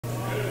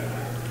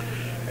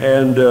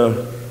And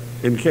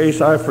in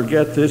case I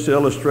forget this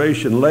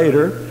illustration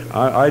later,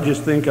 I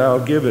just think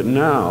I'll give it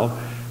now.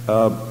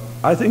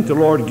 I think the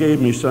Lord gave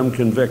me some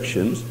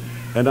convictions,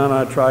 and then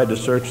I tried to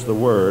search the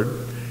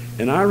Word.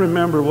 And I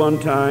remember one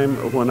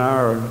time when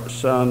our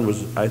son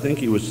was, I think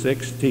he was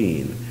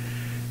 16,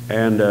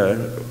 and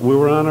we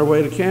were on our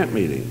way to camp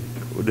meeting.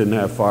 We didn't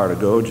have far to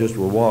go, just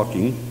were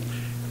walking.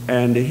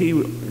 And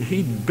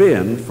he'd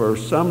been for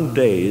some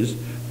days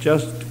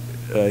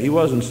he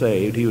wasn't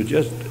saved, he was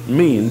just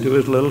mean to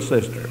his little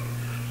sister.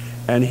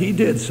 And he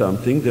did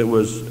something that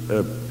was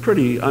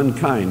pretty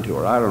unkind to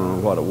her. I don't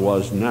know what it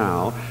was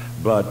now,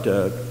 but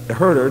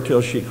hurt her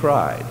till she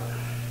cried.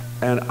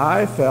 And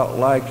I felt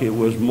like it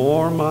was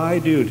more my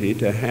duty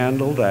to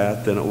handle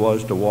that than it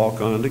was to walk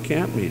on to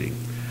camp meeting.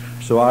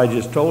 So I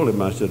just told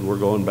him, I said, we're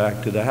going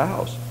back to the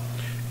house.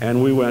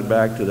 And we went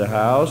back to the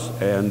house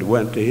and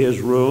went to his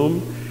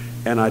room,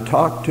 and I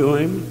talked to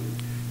him,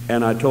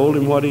 and I told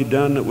him what he'd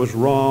done that was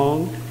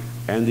wrong,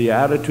 and the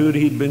attitude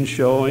he'd been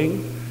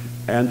showing,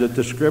 and that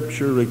the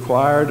scripture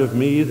required of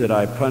me that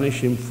I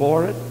punish him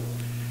for it.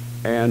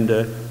 And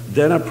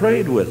then I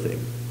prayed with him.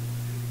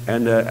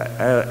 And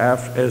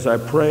as I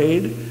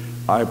prayed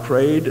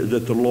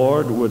that the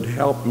Lord would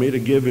help me to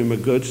give him a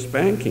good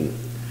spanking.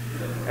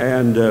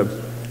 And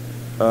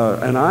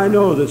I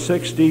know that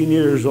 16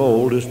 years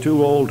old is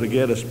too old to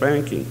get a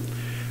spanking,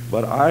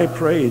 but I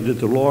prayed that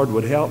the Lord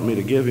would help me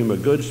to give him a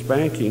good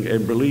spanking,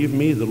 and believe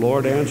me, the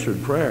Lord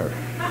answered prayer.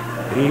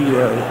 He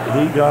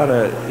got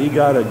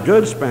a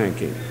good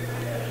spanking.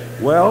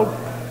 Well,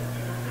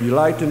 you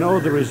like to know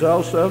the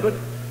results of it?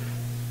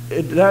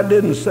 That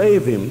didn't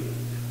save him,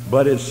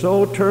 but it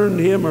so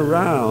turned him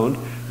around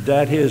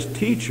that his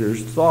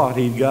teachers thought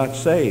he got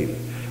saved.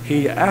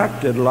 He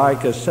acted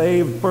like a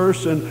saved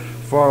person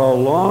for a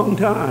long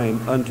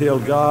time until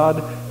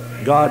God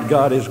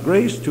got his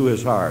grace to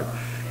his heart.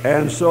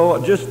 And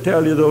so just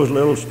tell you those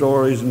little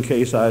stories in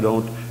case I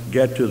don't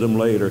get to them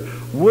later.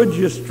 Would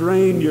you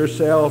strain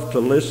yourself to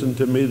listen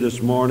to me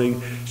this morning,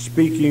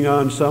 speaking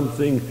on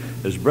something,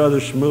 as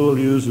Brother Shmuel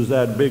uses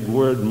that big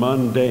word,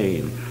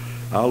 mundane.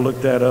 I'll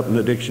look that up in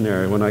the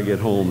dictionary when I get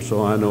home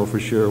so I know for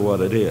sure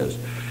what it is.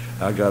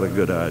 I got a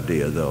good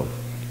idea, though.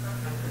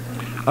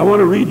 I want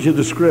to read you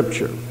the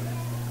scripture.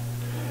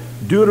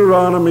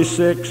 Deuteronomy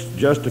 6,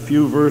 just a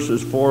few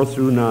verses 4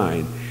 through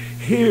 9.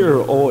 Hear,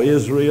 O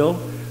Israel,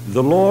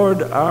 the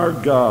Lord our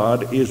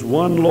God is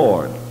one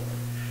Lord,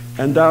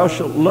 and thou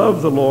shalt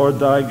love the Lord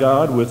thy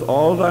God with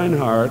all thine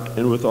heart,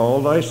 and with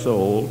all thy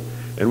soul,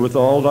 and with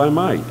all thy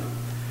might.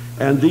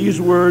 And these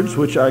words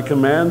which I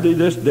command thee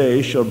this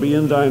day shall be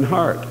in thine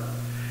heart,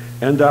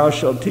 and thou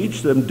shalt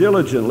teach them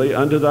diligently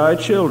unto thy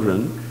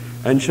children,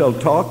 and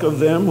shalt talk of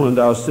them when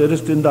thou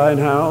sittest in thine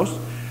house,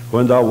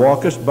 when thou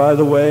walkest by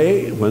the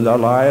way, when thou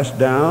liest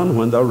down,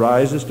 when thou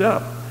risest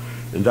up.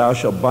 And thou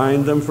shalt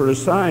bind them for a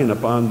sign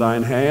upon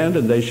thine hand,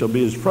 and they shall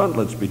be as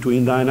frontlets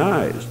between thine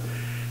eyes.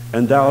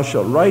 And thou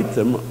shalt write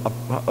them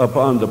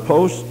upon the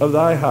posts of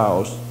thy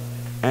house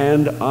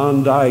and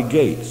on thy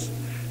gates.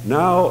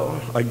 Now,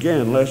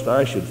 again, lest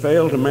I should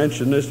fail to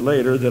mention this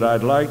later that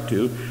I'd like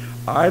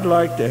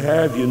to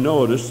have you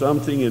notice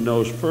something in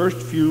those first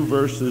few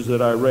verses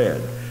that I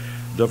read.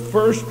 The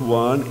first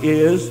one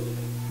is,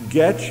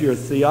 get your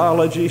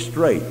theology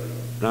straight.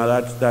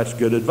 Now, that's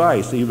good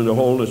advice, even to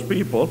Holiness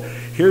people.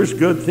 Here's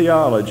good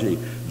theology.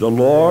 The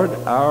Lord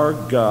our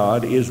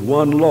God is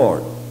one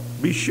Lord.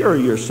 Be sure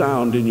you're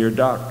sound in your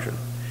doctrine.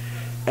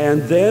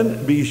 And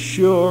then be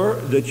sure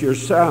that you're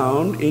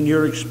sound in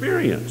your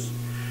experience.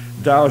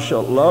 Thou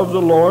shalt love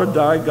the Lord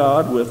thy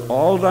God with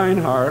all thine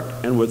heart,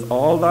 and with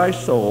all thy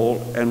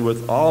soul, and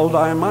with all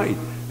thy might.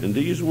 And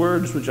these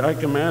words which I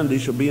command thee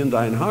shall be in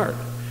thine heart.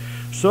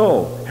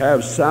 So,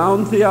 have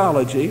sound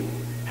theology,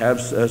 have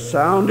a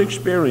sound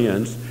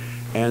experience,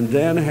 and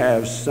then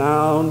have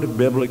sound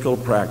biblical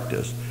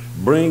practice.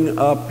 Bring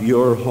up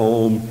your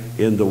home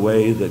in the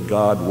way that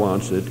God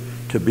wants it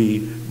to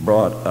be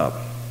brought up.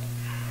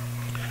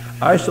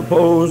 I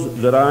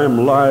suppose that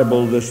I'm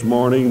liable this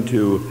morning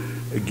to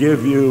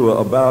give you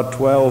about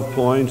 12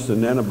 points,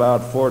 and then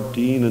about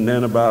 14, and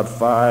then about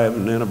 5,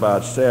 and then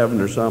about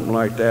 7 or something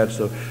like that.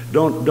 So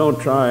don't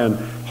try and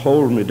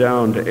hold me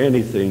down to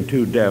anything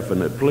too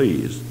definite,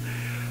 please.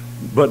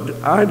 But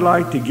I'd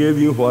like to give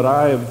you what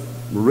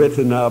I've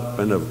written up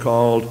and have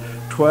called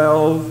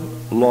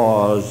 12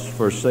 laws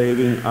for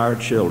saving our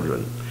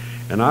children.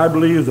 And I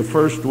believe the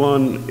first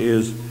one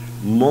is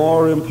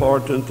more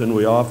important than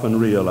we often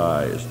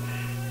realize.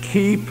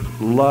 Keep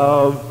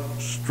love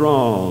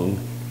strong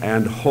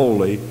and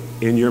holy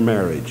in your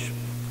marriage.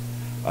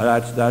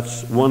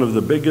 That's one of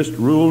the biggest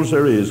rules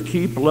there is.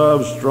 Keep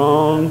love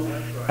strong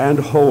and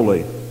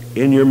holy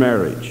in your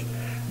marriage.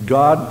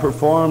 God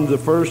performed the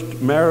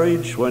first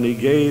marriage when he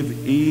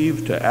gave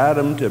Eve to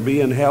Adam to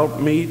be an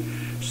helpmeet,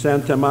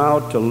 sent them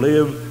out to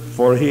live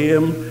for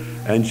him,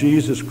 and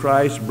Jesus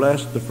Christ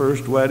blessed the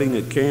first wedding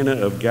at Cana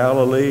of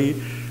Galilee.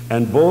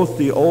 And both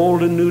the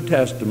Old and New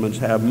Testaments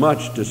have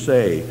much to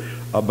say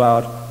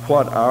about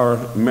what our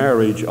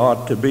marriage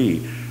ought to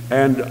be.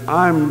 And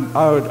I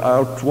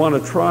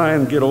want to try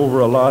and get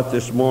over a lot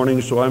this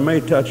morning, so I may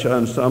touch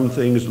on some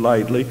things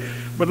lightly.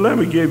 But let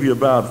me give you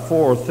about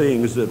 4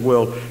 things that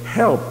will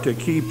help to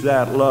keep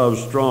that love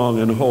strong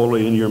and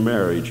holy in your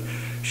marriage.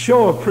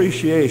 Show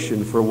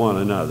appreciation for one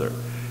another.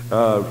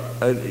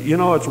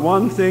 It's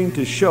one thing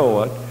to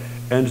show it,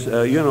 and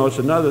it's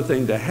another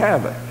thing to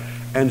have it.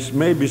 And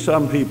maybe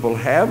some people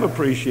have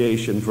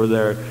appreciation for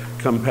their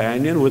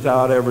companion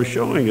without ever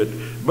showing it,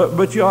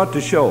 but you ought to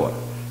show it.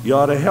 You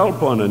ought to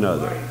help one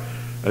another.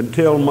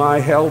 Until my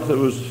health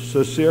was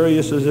as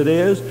serious as it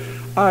is,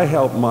 I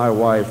help my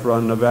wife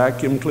run the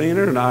vacuum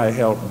cleaner, and I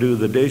help do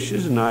the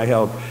dishes, and I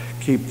help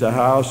keep the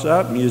house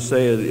up. And you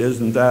say,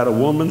 isn't that a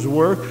woman's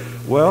work?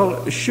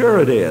 Well, sure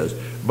it is.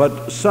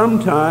 But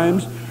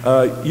sometimes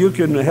you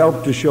can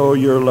help to show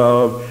your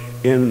love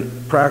in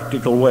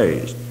practical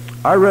ways.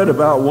 I read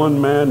about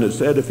one man that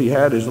said if he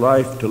had his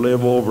life to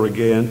live over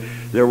again,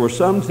 there were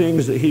some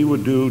things that he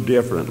would do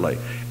differently.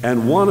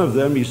 And one of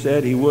them, he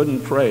said, he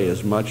wouldn't pray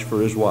as much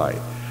for his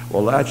wife.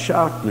 Well, that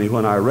shocked me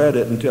when I read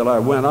it until I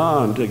went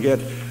on to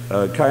get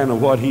kind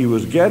of what he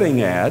was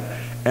getting at.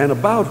 And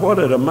about what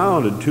it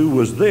amounted to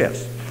was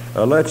this.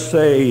 Let's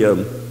say,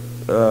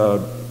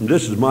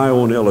 this is my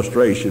own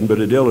illustration, but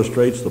it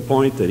illustrates the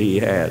point that he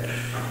had.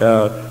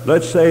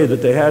 Let's say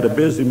that they had a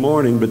busy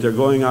morning, but they're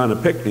going on a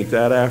picnic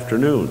that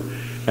afternoon.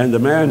 And the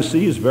man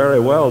sees very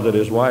well that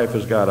his wife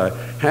has got a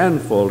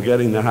handful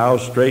getting the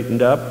house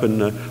straightened up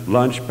and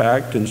lunch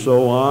packed and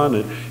so on.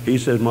 And he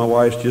says, my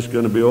wife's just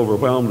going to be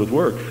overwhelmed with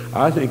work.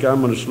 I think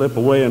I'm going to slip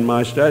away in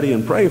my study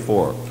and pray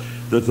for her,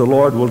 that the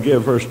Lord will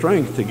give her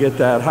strength to get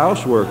that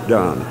housework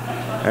done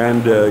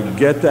and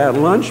get that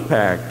lunch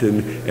packed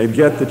and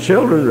get the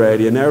children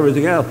ready and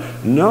everything else.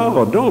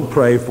 No, don't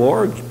pray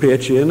for her.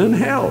 Pitch in and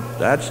help.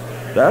 That's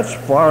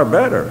far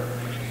better.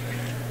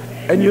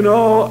 And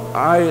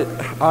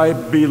I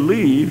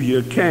believe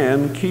you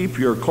can keep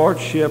your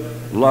courtship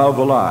love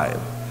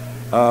alive.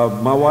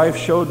 My wife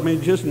showed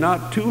me just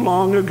not too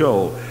long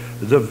ago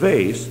the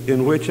vase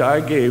in which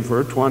I gave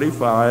her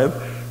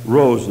 25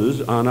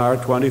 roses on our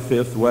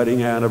 25th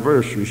wedding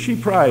anniversary. She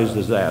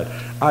prizes that.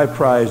 I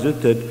prize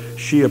it that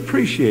she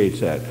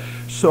appreciates that.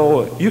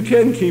 So you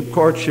can keep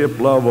courtship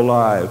love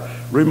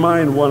alive.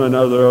 Remind one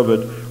another of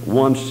it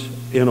once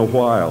in a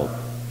while.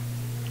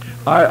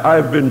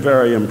 I've been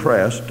very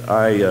impressed.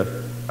 I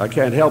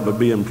can't help but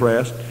be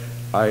impressed.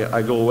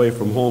 I go away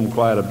from home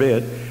quite a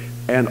bit,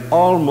 and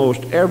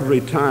almost every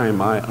time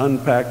I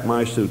unpack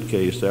my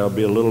suitcase, there'll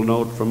be a little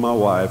note from my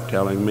wife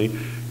telling me,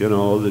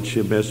 that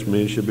she missed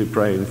me, she'll be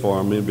praying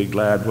for me, be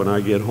glad when I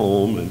get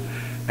home,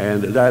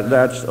 and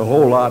that's a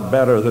whole lot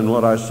better than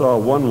what I saw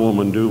one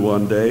woman do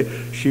one day.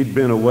 She'd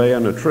been away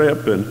on a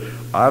trip, and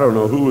I don't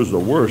know who was the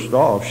worst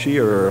off, she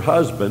or her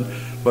husband.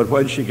 But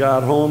when she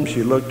got home,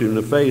 she looked in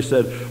the face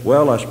and said,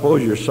 well, I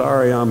suppose you're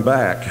sorry I'm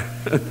back.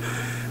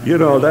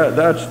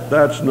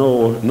 That's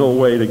no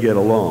way to get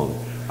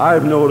along.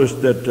 I've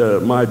noticed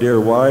that my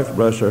dear wife,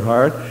 bless her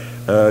heart,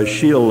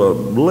 she'll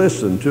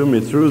listen to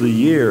me through the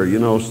year,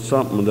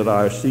 something that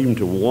I seem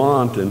to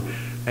want,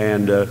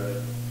 and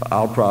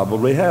I'll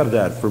probably have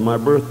that for my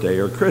birthday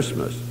or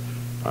Christmas.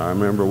 I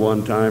remember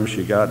one time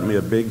she got me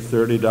a big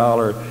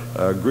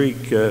 $30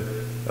 Greek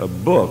a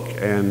book,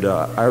 and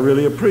I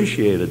really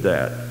appreciated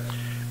that.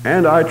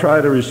 And I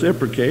try to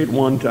reciprocate.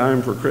 One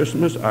time for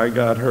Christmas, I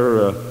got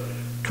her a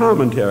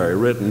commentary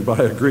written by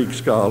a Greek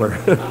scholar.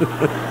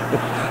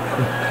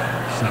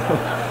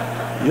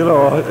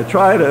 So,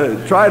 try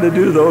to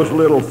do those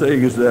little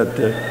things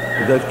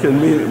that can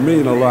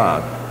mean a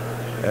lot.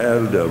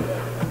 And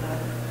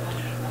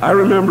I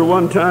remember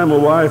one time a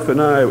wife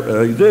and I,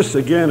 this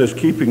again is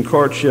keeping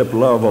courtship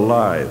love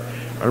alive.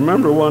 I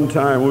remember one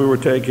time we were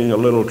taking a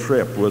little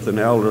trip with an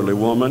elderly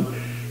woman,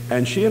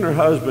 and she and her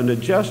husband had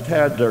just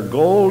had their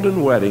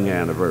golden wedding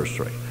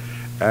anniversary.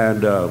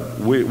 And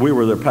we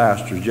were their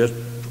pastors, just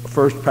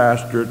first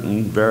pastorate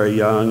and very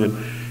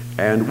young,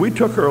 and we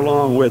took her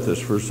along with us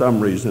for some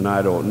reason,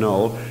 I don't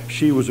know.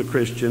 She was a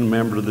Christian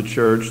member of the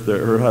church.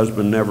 Her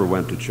husband never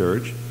went to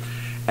church.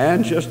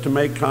 And just to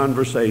make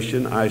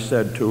conversation, I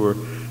said to her,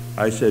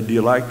 do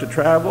you like to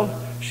travel?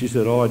 She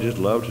said, oh, I just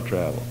love to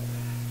travel.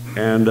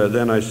 And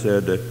then I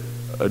said,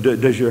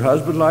 does your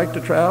husband like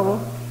to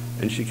travel?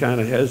 And she kind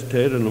of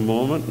hesitated in a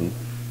moment, and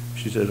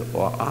she said,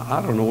 well,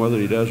 I don't know whether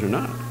he does or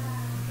not.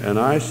 And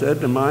I said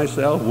to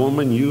myself,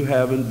 woman, you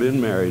haven't been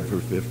married for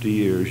 50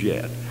 years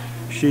yet.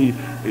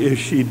 If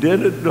she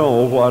didn't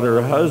know what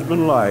her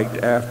husband liked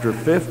after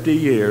 50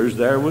 years,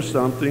 there was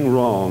something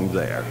wrong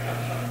there.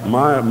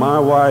 My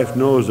wife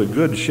knows a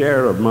good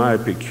share of my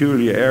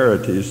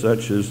peculiarities,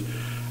 such as,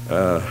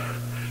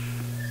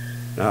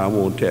 I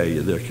won't tell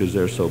you because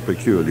they're so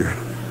peculiar.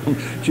 I'm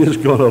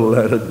just going to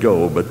let it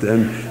go, but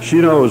then she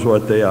knows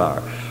what they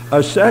are.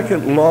 A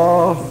second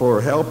law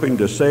for helping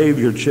to save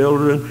your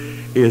children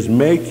is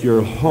make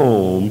your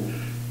home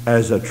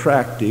as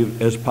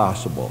attractive as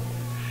possible.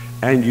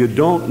 And you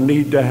don't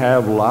need to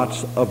have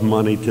lots of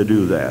money to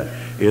do that.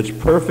 It's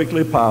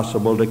perfectly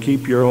possible to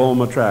keep your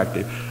home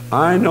attractive.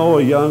 I know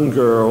a young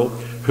girl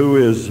who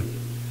is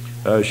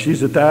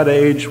She's at that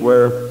age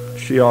where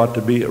she ought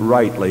to be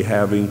rightly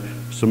having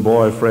some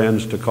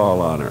boyfriends to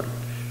call on her.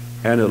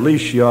 And at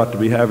least she ought to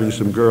be having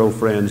some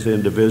girlfriends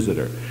in to visit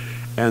her.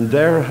 And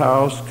their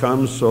house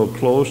comes so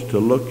close to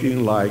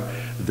looking like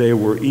they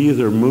were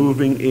either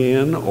moving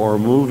in or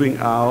moving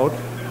out,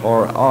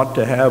 or ought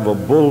to have a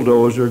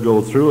bulldozer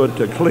go through it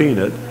to clean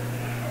it.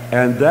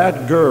 And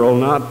that girl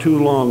not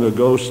too long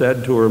ago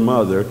said to her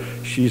mother,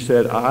 she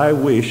said, "I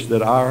wish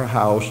that our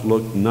house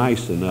looked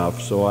nice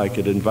enough so I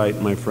could invite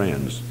my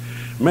friends."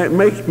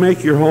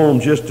 Make your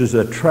home just as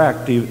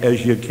attractive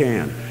as you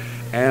can.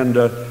 And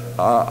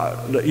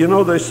you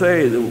know, they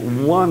say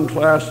one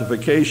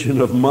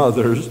classification of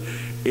mothers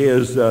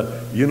is,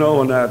 you know,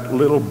 when that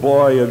little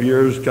boy of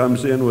yours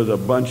comes in with a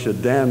bunch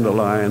of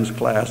dandelions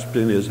clasped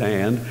in his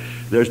hand,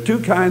 there's two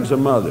kinds of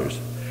mothers.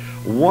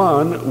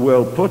 One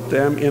will put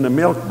them in a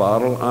milk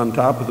bottle on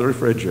top of the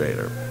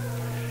refrigerator,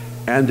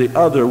 and the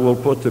other will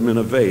put them in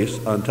a vase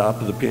on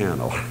top of the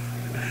piano.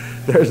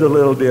 There's a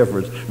little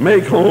difference.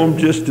 Make home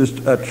just as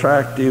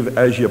attractive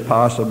as you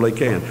possibly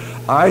can.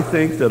 I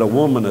think that a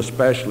woman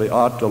especially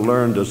ought to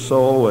learn to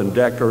sew and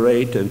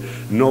decorate and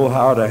know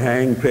how to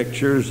hang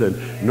pictures and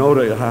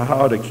know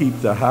how to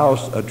keep the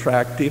house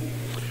attractive.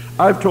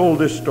 I've told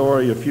this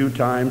story a few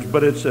times,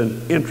 but it's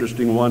an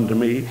interesting one to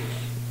me.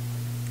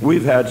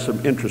 We've had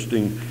some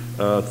interesting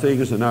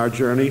things in our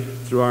journey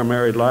through our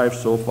married life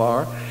so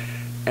far.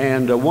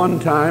 And one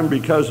time,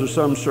 because of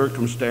some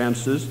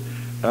circumstances,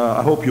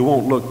 I hope you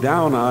won't look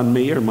down on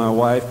me or my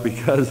wife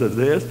because of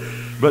this,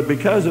 but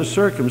because of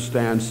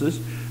circumstances,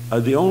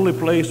 the only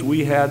place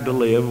we had to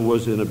live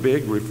was in a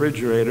big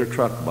refrigerator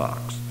truck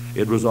box.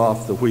 It was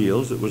off the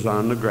wheels, it was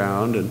on the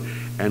ground,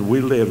 and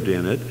we lived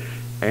in it.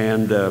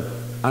 And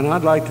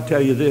I'd like to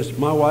tell you this,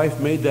 my wife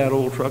made that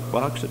old truck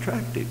box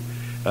attractive.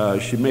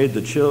 She made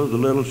the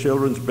little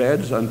children's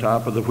beds on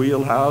top of the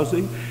wheel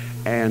housing,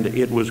 and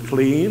it was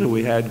clean.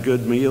 We had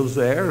good meals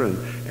there,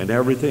 and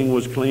everything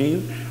was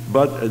clean.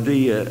 But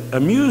the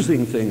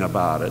amusing thing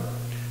about it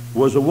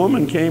was a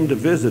woman came to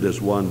visit us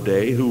one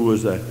day who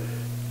was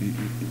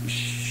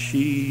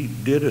she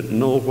didn't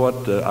know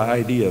what the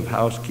idea of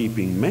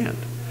housekeeping meant.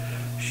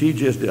 She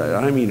just,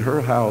 I mean,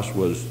 her house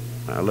was,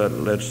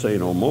 let's say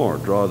no more,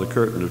 draw the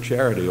curtain of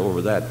charity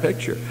over that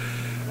picture.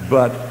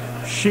 But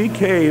she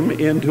came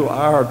into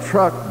our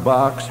truck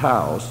box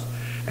house,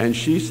 and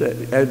she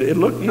said, and it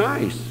looked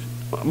nice.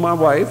 My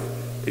wife,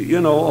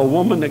 you know, a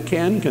woman that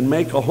can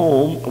make a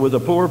home with a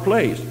poor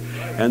place.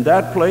 And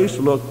that place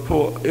looked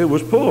poor. It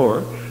was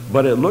poor,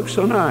 but it looked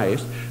so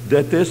nice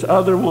that this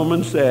other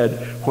woman said,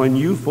 "When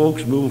you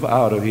folks move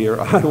out of here,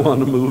 I want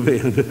to move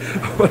in."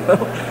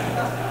 Well,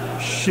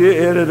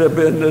 it'd have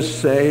been the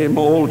same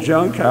old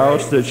junk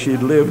house that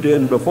she'd lived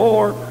in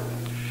before.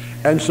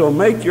 And so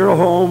make your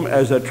home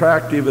as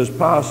attractive as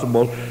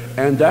possible.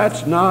 And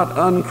that's not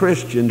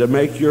unchristian to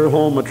make your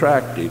home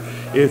attractive.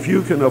 If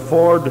you can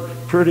afford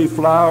pretty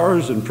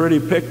flowers and pretty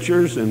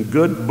pictures and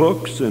good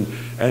books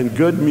and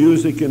good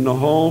music in the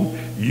home,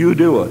 you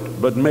do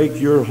it. But make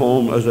your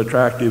home as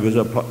attractive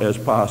as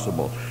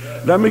possible.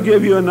 Let me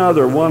give you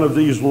another one of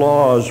these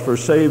laws for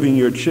saving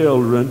your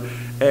children.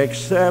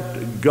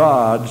 Accept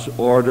God's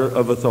order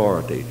of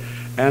authority.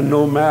 And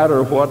no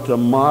matter what the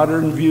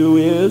modern view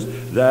is,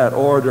 that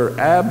order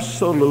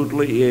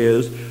absolutely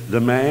is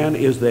the man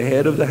is the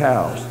head of the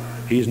house.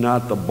 He's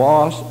not the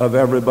boss of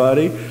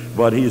everybody,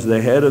 but he's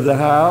the head of the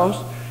house,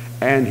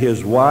 and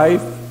his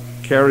wife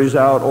carries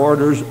out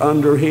orders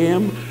under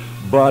him,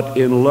 but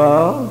in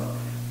love.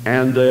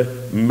 And the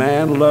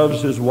man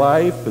loves his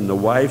wife, and the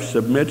wife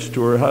submits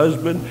to her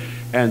husband,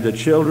 and the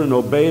children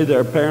obey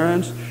their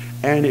parents,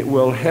 and it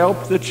will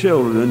help the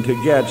children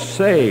to get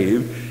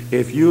saved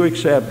if you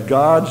accept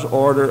God's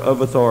order of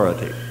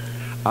authority.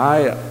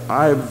 I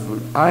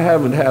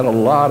haven't had a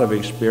lot of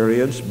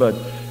experience, but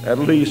at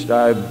least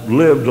I've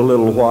lived a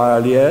little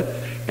while yet,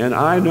 and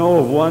I know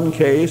of one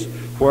case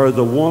where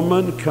the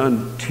woman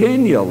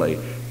continually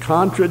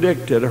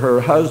contradicted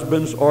her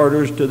husband's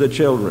orders to the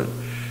children.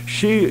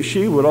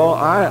 She would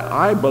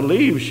I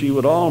believe she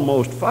would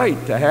almost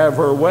fight to have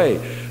her way,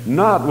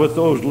 not with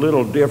those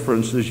little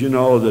differences, you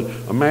know, that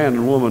a man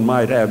and woman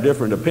might have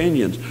different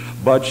opinions,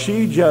 but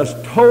she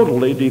just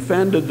totally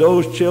defended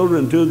those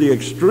children to the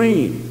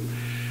extreme.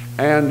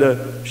 And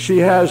she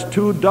has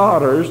two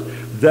daughters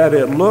that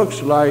it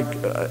looks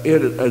like,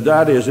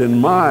 that is in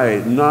my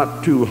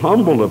not too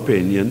humble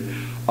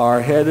opinion,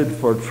 are headed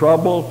for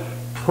trouble,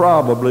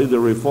 probably the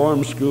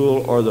reform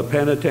school or the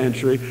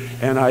penitentiary.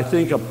 And I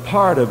think a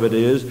part of it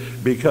is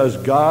because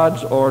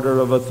God's order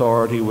of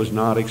authority was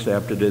not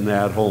accepted in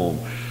that home.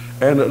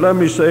 And let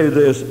me say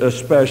this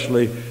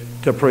especially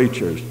to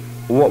preachers.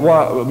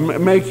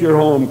 Make your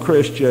home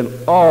Christian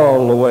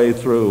all the way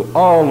through,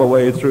 all the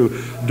way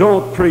through.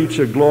 Don't preach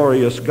a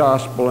glorious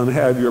gospel and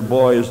have your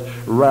boys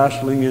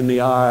wrestling in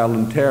the aisle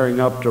and tearing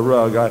up the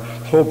rug. I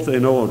hope they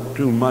know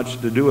too much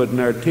to do it in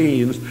their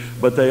teens,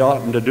 but they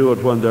oughtn't to do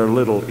it when they're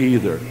little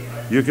either.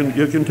 You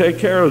can take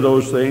care of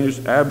those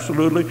things,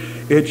 absolutely.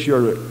 It's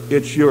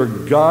your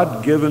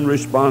God-given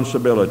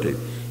responsibility.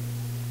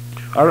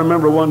 I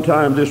remember one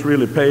time this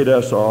really paid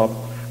us off.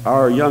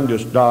 Our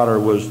youngest daughter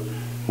was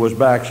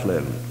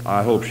backslidden.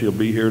 I hope she'll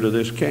be here to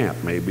this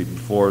camp maybe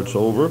before it's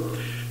over.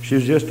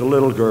 She's just a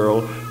little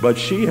girl, but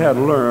she had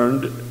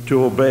learned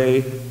to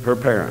obey her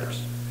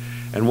parents.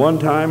 And one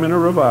time in a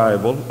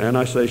revival, and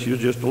I say she was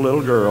just a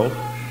little girl,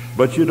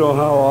 but you know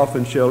how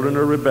often children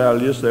are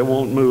rebellious. They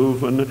won't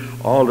move when the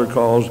altar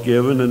call's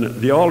given. And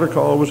the altar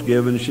call was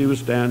given. She was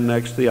standing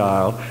next to the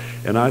aisle.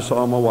 And I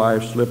saw my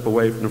wife slip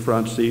away from the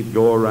front seat,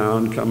 go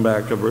around, come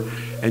back of her.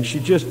 And she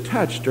just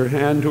touched her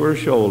hand to her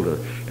shoulder.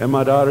 And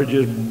my daughter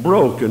just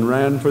broke and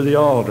ran for the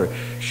altar.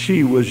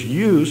 She was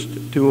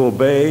used to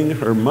obeying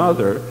her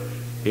mother.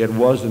 It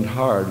wasn't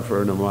hard for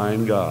her to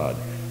mind God.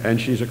 And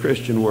she's a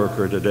Christian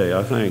worker today.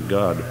 I thank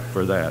God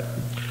for that.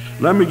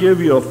 Let me give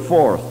you a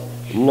fourth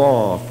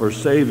law for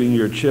saving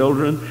your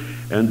children,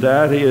 and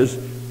that is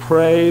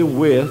pray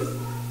with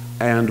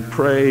and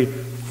pray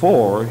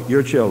for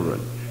your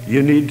children.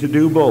 You need to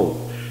do both.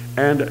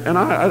 And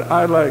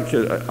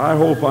I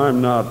hope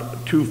I'm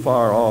not too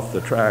far off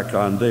the track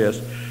on this,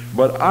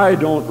 but I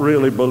don't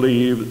really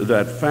believe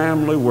that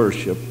family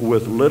worship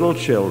with little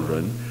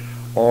children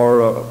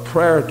or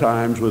prayer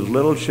times with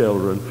little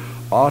children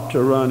ought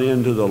to run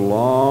into the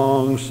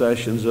long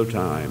sessions of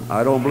time.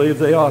 I don't believe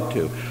they ought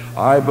to.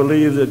 I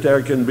believe that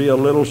there can be a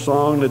little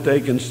song that they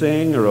can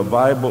sing or a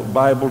Bible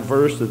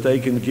verse that they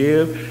can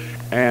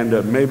give,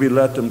 and maybe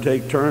let them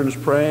take turns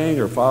praying,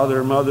 or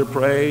father or mother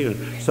pray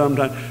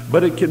sometimes.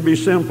 But it can be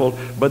simple,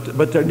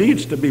 but there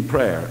needs to be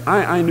prayer.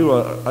 I knew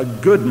a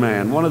good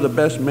man, one of the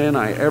best men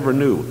I ever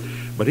knew,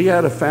 but he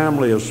had a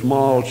family of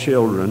small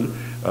children.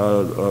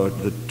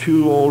 The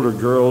two older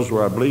girls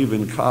were, I believe,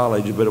 in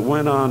college, but it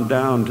went on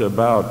down to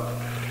about,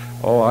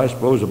 I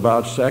suppose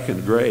about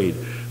second grade.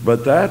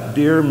 But that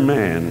dear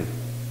man,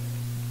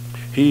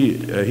 he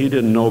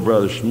didn't know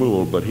Brother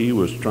Shmuel, but he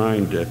was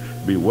trying to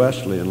be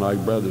Wesleyan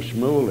like Brother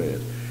Shmuel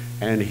is.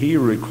 And he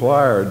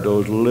required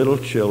those little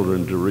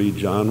children to read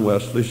John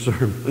Wesley's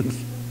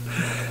sermons.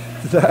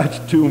 That's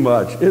too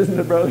much, isn't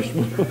it, Brother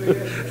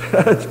Shmuel?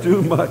 That's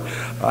too much.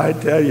 I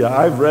tell you,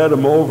 I've read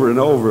them over and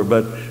over,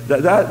 but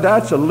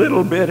that's a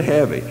little bit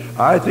heavy.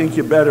 I think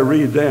you better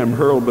read them,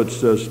 Hurlbut's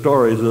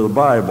stories of the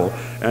Bible,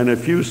 and a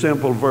few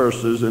simple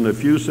verses and a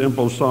few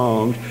simple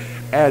songs,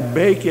 and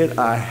make it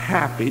a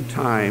happy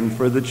time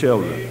for the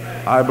children.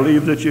 I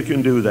believe that you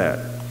can do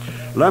that.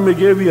 Let me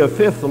give you a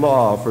fifth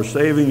law for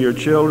saving your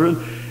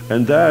children,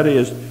 and that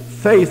is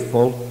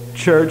faithful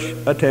church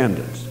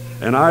attendance.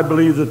 And I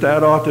believe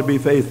that ought to be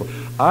faithful.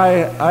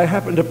 I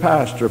happened to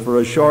pastor for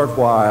a short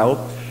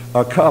while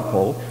a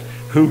couple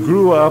who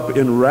grew up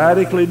in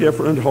radically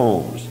different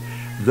homes.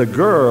 The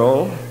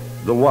girl,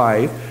 the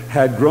wife,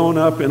 had grown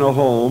up in a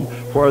home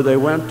where they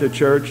went to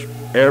church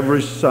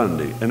every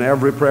Sunday and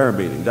every prayer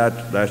meeting.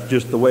 That's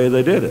just the way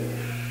they did it.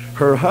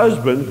 Her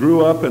husband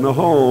grew up in a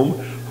home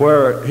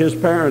where his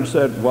parents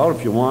said, well,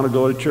 if you want to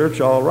go to church,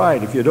 all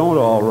right. If you don't,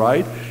 all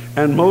right.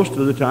 And most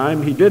of the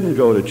time, he didn't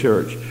go to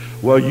church.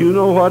 Well, you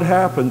know what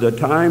happened. The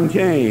time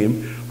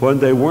came when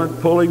they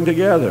weren't pulling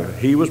together.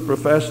 He was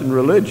professing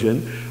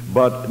religion,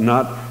 but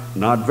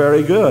not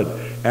very good.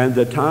 And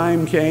the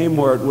time came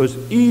where it was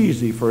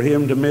easy for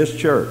him to miss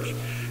church.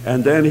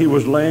 And then he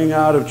was laying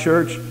out of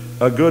church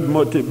a good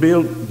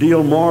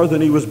deal more than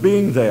he was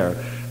being there.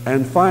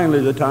 And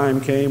finally the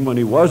time came when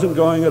he wasn't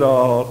going at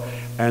all.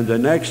 And the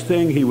next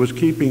thing, he was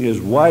keeping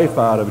his wife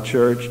out of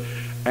church.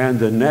 And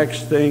the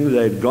next thing,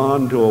 they'd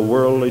gone to a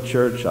worldly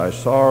church. I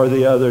saw her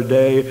the other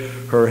day.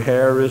 Her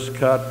hair is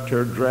cut.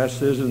 Her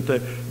dress isn't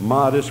the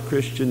modest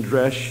Christian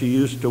dress she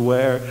used to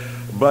wear.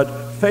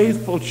 But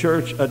faithful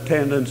church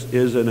attendance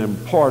is an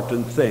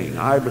important thing.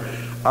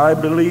 I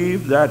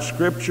believe that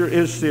Scripture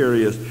is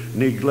serious.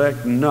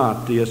 Neglect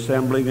not the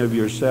assembling of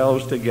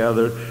yourselves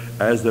together,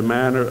 as the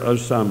manner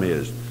of some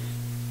is.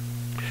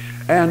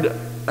 And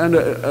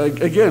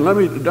again,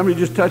 let me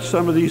just touch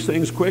some of these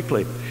things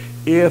quickly.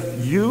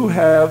 If you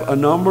have a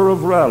number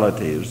of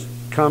relatives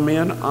come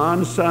in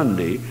on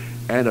Sunday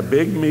and a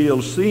big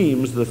meal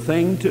seems the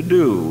thing to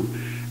do,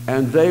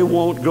 and they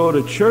won't go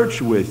to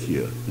church with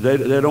you, they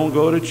don't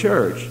go to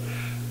church,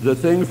 the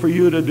thing for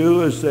you to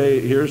do is say,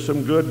 here's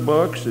some good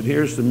books and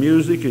here's some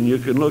music and you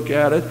can look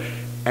at it,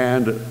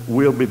 and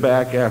we'll be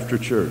back after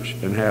church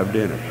and have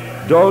dinner.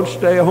 Don't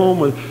stay home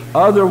with,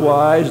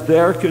 otherwise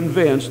they're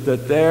convinced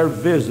that their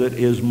visit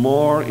is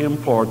more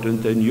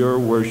important than your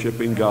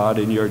worshiping God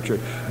in your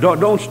church.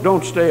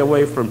 Don't stay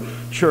away from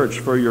church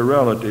for your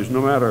relatives,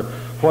 no matter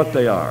what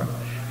they are.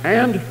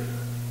 And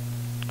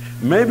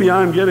maybe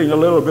I'm getting a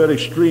little bit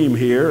extreme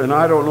here, and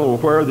I don't know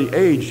where the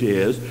age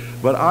is,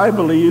 but I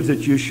believe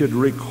that you should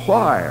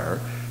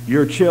require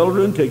your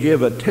children to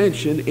give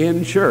attention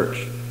in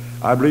church.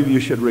 I believe you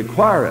should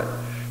require it.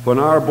 When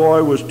our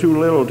boy was too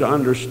little to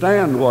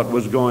understand what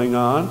was going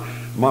on,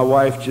 my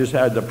wife just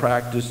had the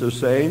practice of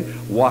saying,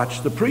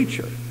 watch the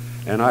preacher.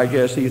 And I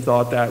guess he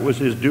thought that was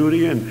his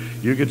duty, and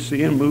you could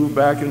see him move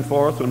back and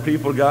forth when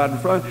people got in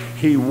front.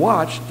 He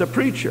watched the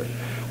preacher.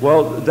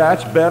 Well,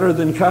 that's better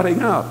than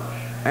cutting up.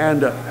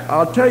 And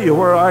I'll tell you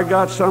where I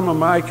got some of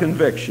my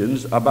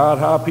convictions about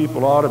how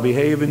people ought to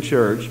behave in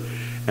church,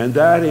 and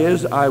that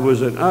is I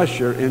was an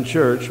usher in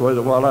church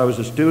while I was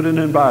a student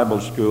in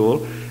Bible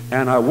school,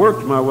 and I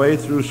worked my way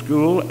through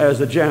school as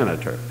a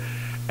janitor.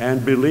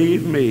 And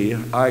believe me,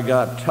 I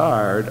got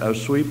tired of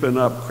sweeping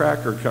up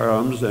cracker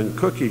crumbs and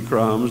cookie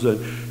crumbs and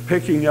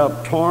picking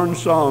up torn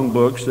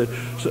songbooks.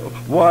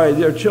 Why,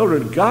 their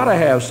children got to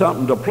have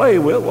something to play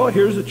with. Well,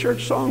 here's a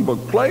church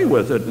songbook. Play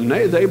with it. And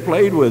they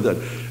played with it.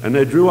 And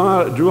they drew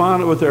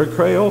on it with their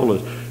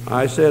Crayolas.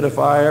 I said, if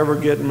I ever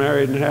get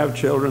married and have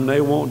children,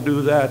 they won't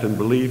do that. And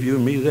believe you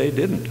me, they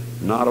didn't.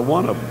 Not a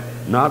one of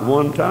them. Not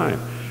one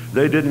time.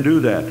 They didn't do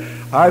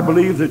that. I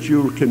believe that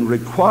you can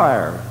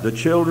require the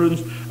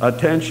children's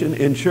attention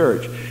in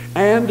church.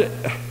 And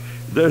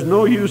there's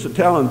no use of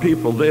telling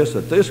people this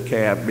at this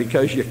camp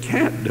because you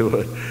can't do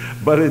it.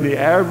 But in the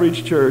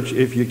average church,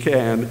 if you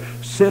can,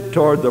 sit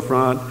toward the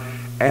front.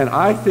 And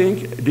I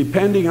think,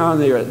 depending on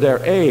their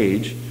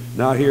age,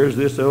 now here's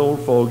this old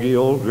fogey,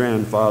 old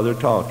grandfather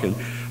talking,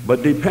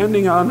 but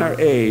depending on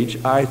their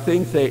age, I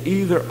think they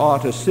either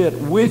ought to sit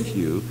with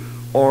you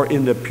or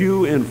in the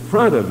pew in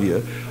front of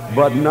you,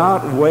 but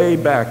not way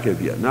back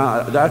of you.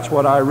 Now, that's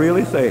what I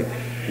really think.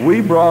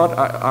 We brought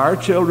our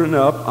children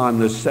up on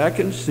the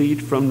second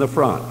seat from the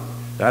front.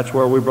 That's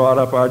where we brought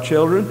up our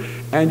children.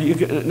 And you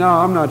can, now,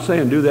 I'm not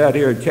saying do that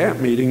here at camp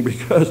meeting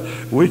because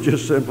we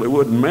just simply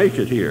wouldn't make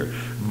it here.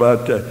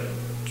 But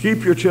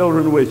keep your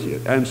children with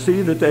you and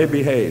see that they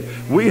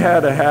behave. We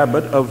had a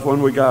habit of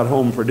when we got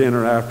home for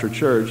dinner after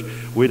church,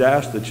 we'd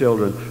ask the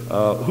children,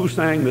 who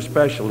sang the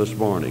special this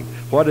morning?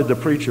 What did the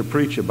preacher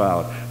preach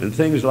about? And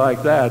things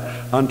like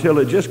that, until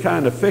it just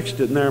kind of fixed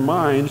it in their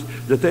minds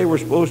that they were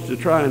supposed to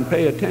try and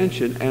pay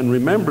attention and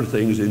remember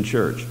things in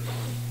church.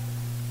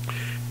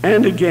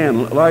 And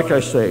again, like I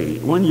say,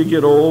 when you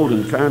get old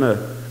and kind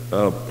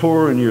of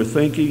poor in your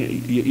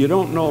thinking, you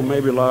don't know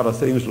maybe a lot of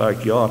things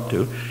like you ought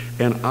to.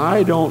 And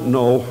I don't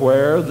know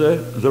where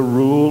the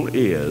rule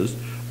is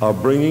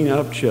of bringing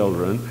up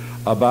children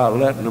about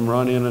letting them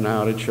run in and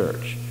out of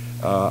church.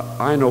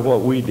 I know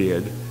what we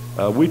did.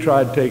 We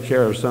tried to take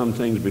care of some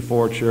things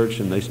before church,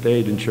 and they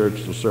stayed in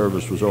church till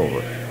service was over.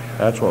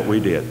 That's what we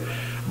did.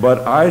 But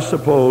I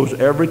suppose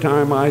every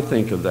time I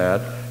think of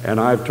that, and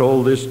I've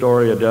told this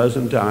story a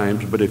dozen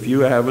times, but if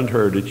you haven't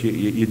heard it,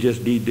 you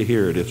just need to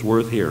hear it. It's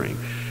worth hearing.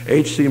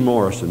 H.C.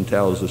 Morrison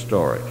tells the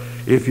story.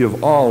 If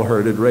you've all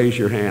heard it, raise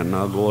your hand, and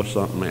I'll go with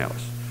something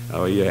else.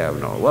 Oh, you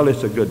haven't all. Well,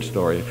 it's a good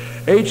story.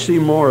 H.C.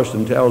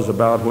 Morrison tells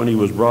about when he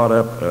was brought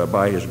up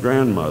by his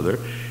grandmother,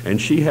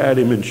 and she had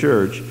him in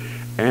church,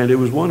 and it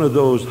was one of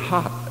those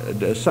hot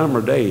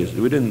summer days.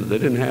 They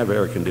didn't have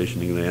air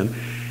conditioning then,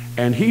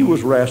 and he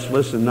was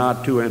restless and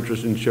not too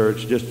interested in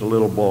church, just a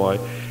little boy,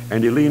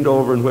 and he leaned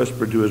over and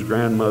whispered to his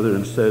grandmother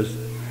and says,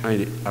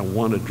 I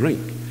want a drink.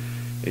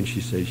 And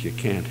she says, you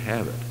can't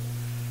have it.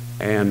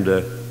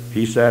 And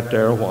he sat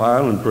there a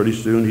while, and pretty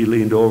soon he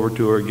leaned over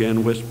to her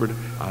again, whispered,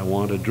 I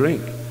want a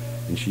drink.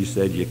 And she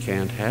said, you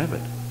can't have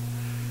it.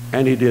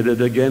 And he did it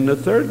again the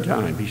third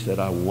time. He said,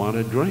 I want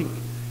a drink.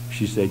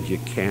 She said, you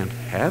can't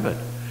have it.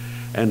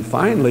 And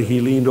finally he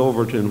leaned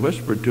over to and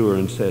whispered to her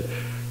and said,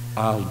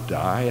 I'll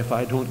die if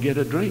I don't get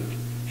a drink.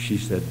 She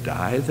said,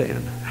 die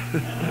then.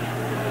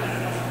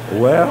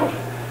 Well,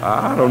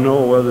 I don't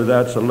know whether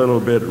that's a little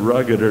bit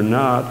rugged or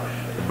not,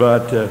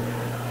 but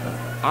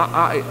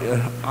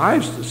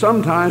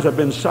sometimes I've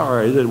been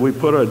sorry that we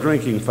put a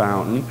drinking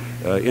fountain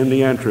in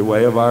the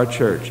entryway of our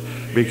church,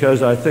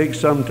 because I think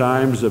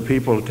sometimes the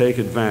people take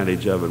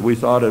advantage of it. We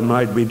thought it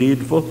might be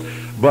needful,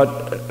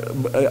 but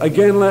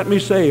again, let me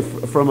say,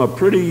 from a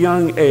pretty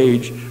young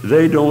age,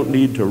 they don't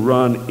need to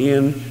run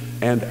in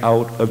and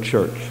out of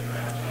church.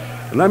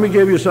 And let me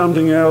give you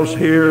something else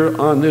here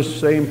on this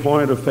same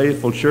point of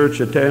faithful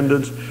church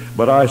attendance,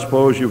 but I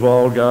suppose you've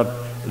all got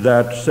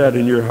that set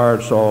in your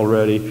hearts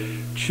already.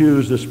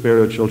 Choose the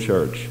spiritual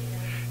church.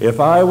 If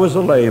I was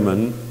a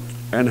layman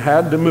and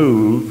had to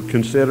move,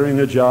 considering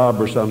a job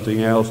or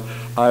something else,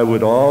 I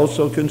would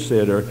also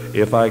consider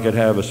if I could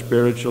have a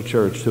spiritual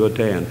church to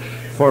attend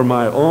for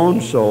my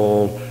own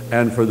soul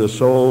and for the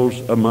souls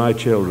of my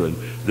children.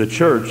 The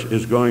church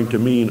is going to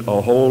mean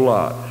a whole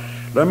lot.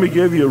 Let me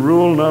give you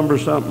rule number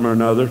something or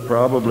another,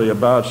 probably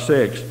about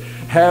 6.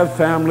 Have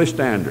family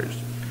standards.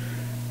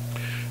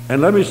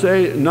 And let me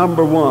say,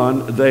 number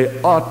 1,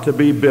 they ought to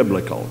be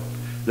biblical.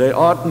 They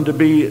oughtn't to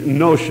be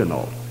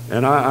notional.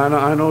 And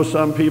I know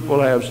some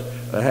people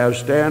have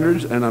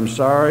standards, and I'm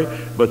sorry,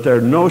 but they're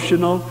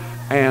notional,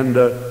 and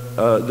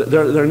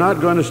they're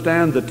not going to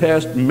stand the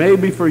test,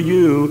 maybe for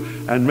you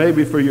and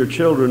maybe for your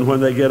children when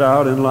they get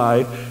out in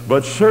life.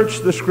 But search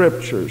the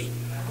scriptures.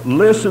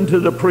 Listen to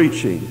the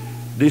preaching.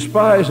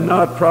 Despise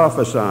not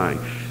prophesying.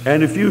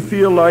 And if you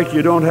feel like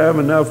you don't have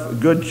enough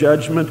good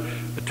judgment,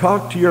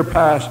 talk to your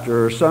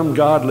pastor or some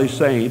godly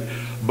saint,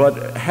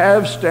 but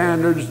have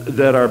standards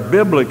that are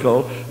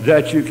biblical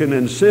that you can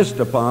insist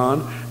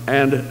upon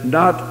and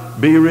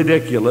not be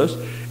ridiculous.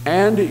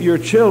 And your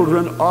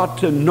children ought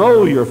to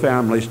know your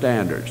family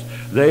standards.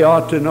 They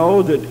ought to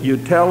know that you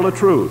tell the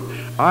truth.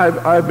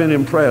 I've been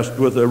impressed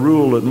with a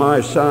rule that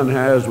my son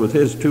has with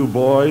his two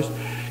boys.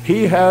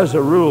 He has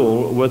a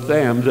rule with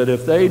them that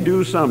if they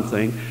do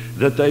something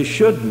that they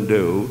shouldn't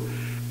do,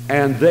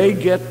 and they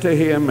get to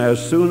him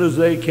as soon as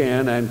they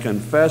can and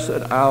confess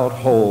it out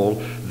whole,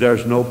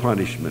 there's no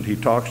punishment. He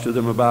talks to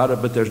them about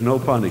it, but there's no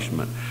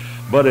punishment.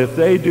 But if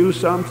they do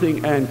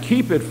something and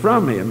keep it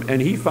from him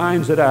and he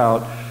finds it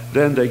out,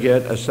 then they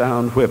get a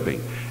sound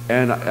whipping.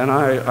 And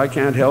I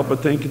can't help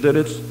but think that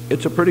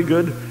it's a pretty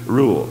good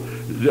rule.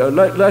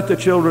 Let the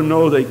children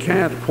know they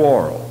can't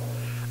quarrel.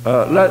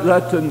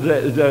 Let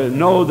them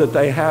know that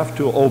they have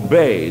to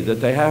obey, that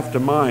they have to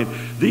mind.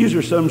 These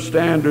are some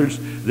standards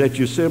that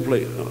you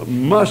simply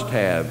must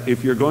have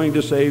if you're going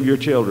to save your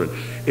children.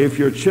 If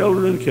your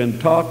children can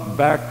talk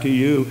back to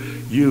you,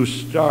 you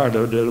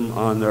started them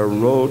on their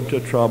road to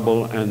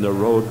trouble and the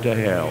road to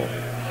hell.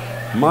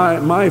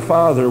 My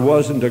father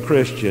wasn't a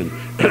Christian,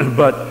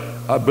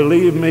 but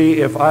believe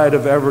me, if I'd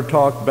have ever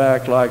talked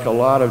back like a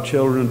lot of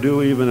children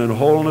do, even in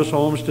Holiness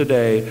homes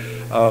today,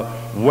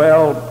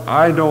 well,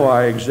 I know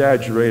I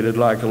exaggerated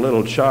like a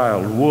little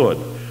child would,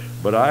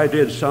 but I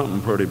did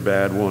something pretty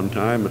bad one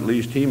time. At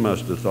least he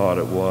must have thought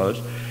it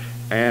was.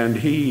 And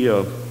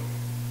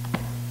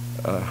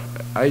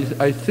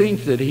I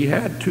think that he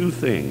had two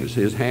things,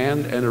 his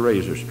hand and a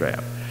razor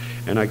strap.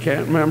 And I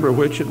can't remember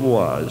which it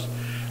was,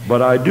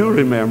 but I do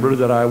remember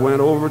that I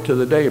went over to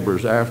the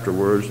neighbors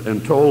afterwards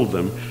and told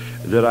them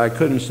that I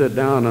couldn't sit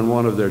down on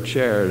one of their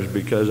chairs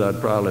because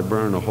I'd probably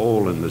burn a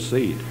hole in the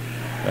seat.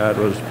 That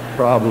was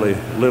probably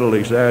a little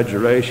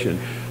exaggeration,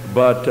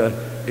 but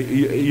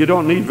you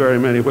don't need very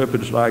many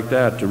whippings like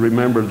that to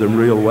remember them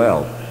real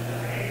well.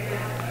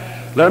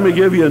 Let me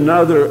give you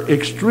another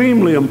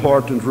extremely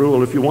important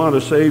rule if you want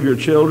to save your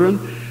children.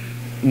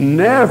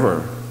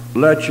 Never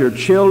let your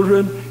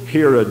children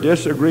hear a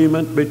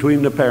disagreement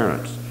between the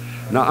parents.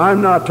 Now,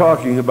 I'm not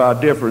talking about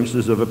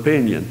differences of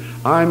opinion.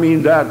 I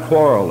mean that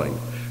quarreling.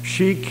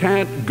 She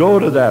can't go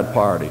to that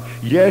party.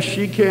 Yes,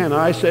 she can.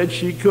 I said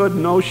she could.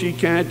 No, she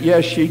can't.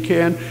 Yes, she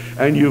can.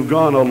 And you've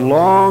gone a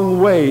long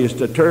ways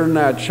to turn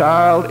that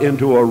child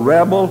into a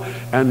rebel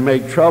and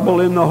make trouble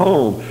in the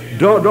home.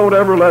 Don't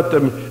ever let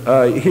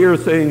them hear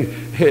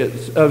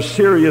things of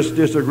serious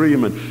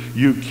disagreement.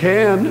 You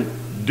can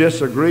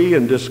disagree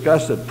and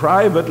discuss it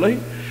privately,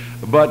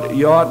 but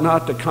you ought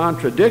not to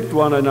contradict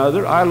one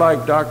another. I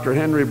like Dr.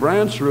 Henry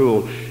Brandt's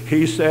rule.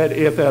 He said,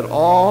 if at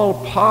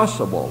all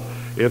possible,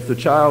 if the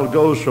child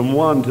goes from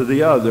one to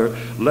the other,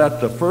 let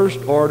the first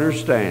order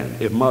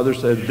stand. If mother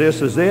said,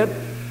 this is it,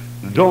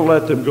 don't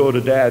let them go to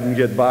dad and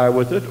get by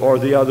with it, or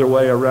the other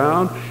way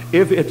around,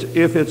 if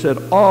it's at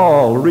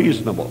all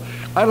reasonable.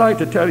 I'd like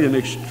to tell you an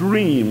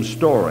extreme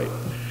story.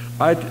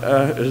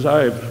 As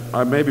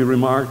I maybe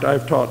remarked,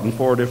 I've taught in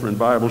 4 different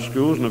Bible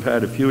schools and I've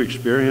had a few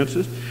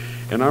experiences.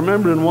 And I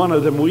remember in one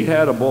of them we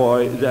had a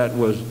boy that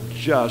was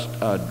just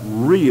a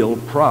real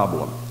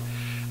problem.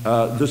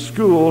 The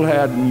school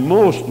had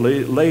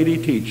mostly lady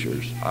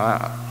teachers.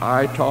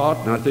 I taught,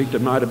 and I think there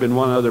might have been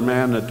one other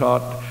man that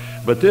taught,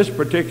 but this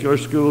particular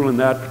school in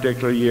that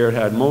particular year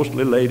had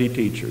mostly lady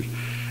teachers.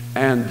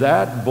 And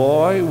that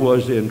boy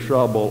was in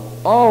trouble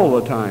all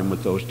the time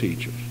with those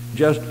teachers,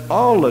 just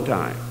all the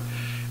time.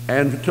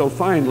 And until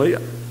finally,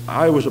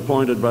 I was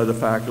appointed by the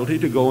faculty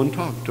to go and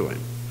talk to him.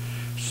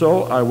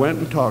 So I went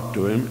and talked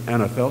to him,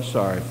 and I felt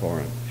sorry for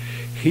him.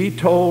 He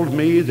told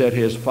me that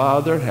his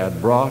father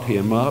had brought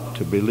him up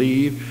to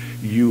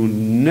believe you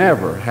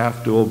never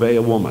have to obey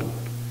a woman,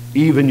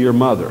 even your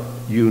mother.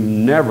 You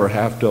never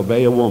have to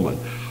obey a woman.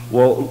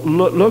 Well,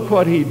 look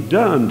what he'd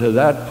done to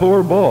that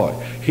poor boy.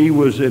 He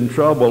was in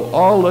trouble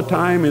all the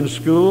time in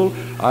school.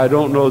 I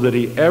don't know that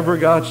he ever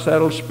got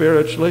settled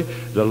spiritually.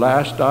 The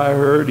last I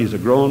heard, he's a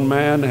grown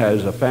man,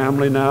 has a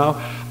family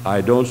now.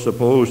 I don't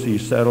suppose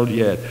he's settled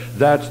yet.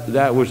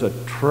 That was a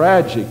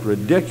tragic,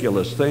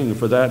 ridiculous thing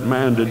for that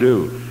man to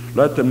do.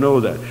 Let them know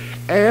that.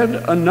 And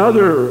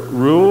another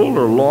rule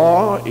or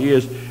law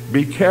is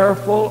be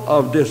careful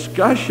of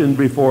discussion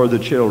before the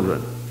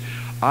children.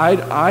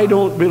 I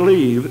don't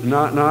believe,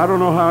 now I don't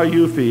know how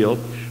you feel,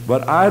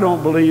 but I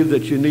don't believe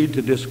that you need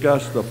to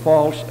discuss the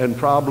faults and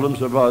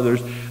problems of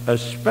others,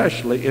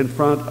 especially in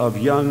front of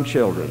young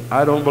children.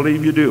 I don't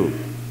believe you do.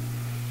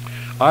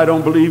 I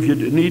don't believe you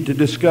need to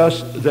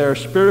discuss their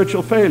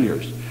spiritual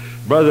failures.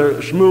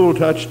 Brother Shmuel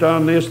touched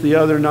on this the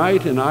other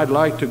night, and I'd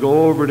like to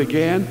go over it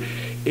again.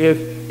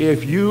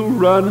 If you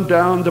run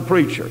down the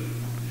preacher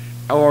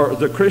or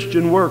the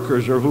Christian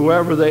workers or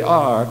whoever they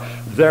are,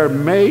 there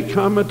may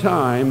come a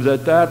time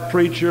that that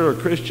preacher or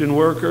Christian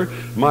worker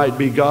might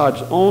be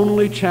God's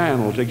only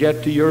channel to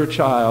get to your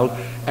child,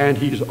 and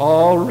he's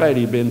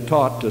already been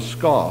taught to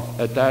scoff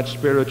at that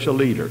spiritual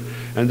leader.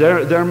 And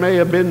there may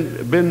have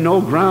been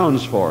no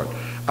grounds for it.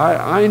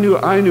 I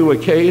knew a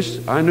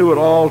case. I knew it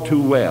all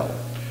too well.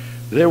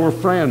 They were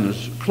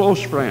friends,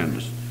 close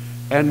friends,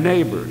 and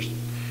neighbors.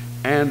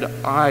 And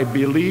I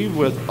believe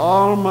with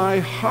all my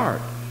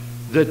heart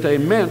that they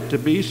meant to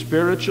be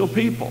spiritual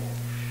people.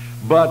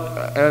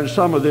 But, and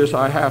some of this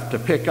I have to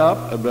pick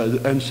up,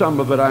 and some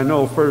of it I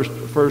know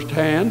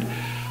firsthand.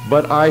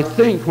 But I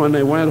think when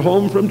they went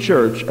home from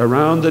church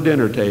around the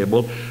dinner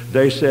table,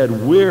 they said,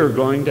 we're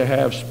going to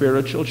have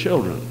spiritual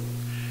children.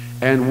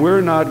 And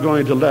we're not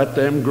going to let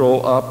them grow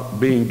up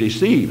being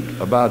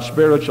deceived about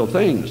spiritual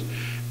things.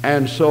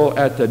 And so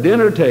at the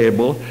dinner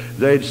table,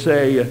 they'd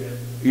say,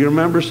 you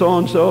remember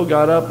so-and-so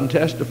got up and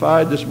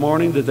testified this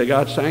morning that they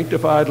got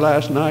sanctified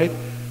last night?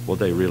 Well,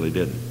 they really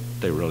didn't.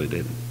 They really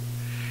didn't.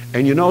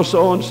 And you know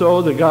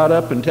so-and-so that got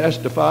up and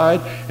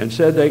testified and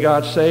said they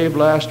got saved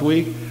last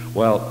week?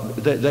 Well,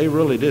 they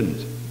really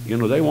didn't. You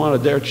know, they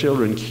wanted their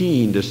children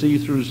keen to see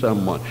through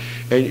someone.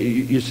 And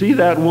you see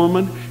that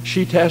woman?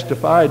 She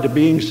testified to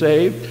being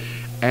saved,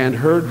 and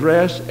her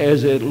dress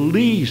is at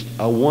least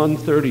a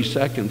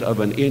 1/32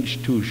 of an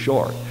inch too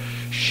short.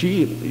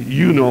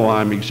 You know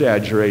I'm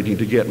exaggerating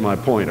to get my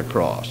point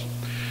across.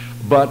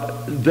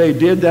 But they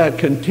did that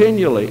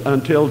continually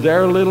until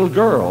their little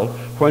girl,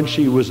 when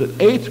she was an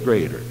 8th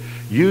grader,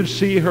 you'd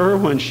see her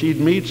when she'd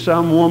meet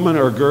some woman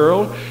or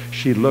girl,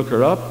 she'd look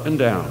her up and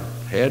down,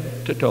 head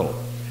to toe.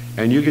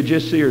 And you could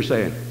just see her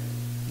saying,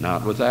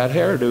 not with that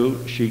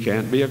hairdo, she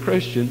can't be a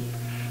Christian.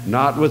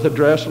 Not with a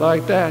dress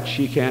like that,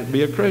 she can't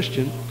be a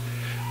Christian.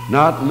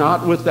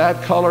 Not with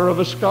that color of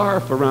a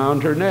scarf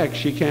around her neck,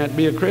 she can't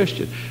be a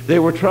Christian. They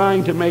were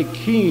trying to make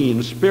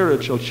keen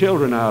spiritual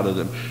children out of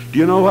them. Do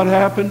you know what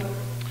happened?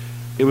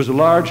 It was a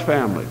large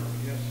family,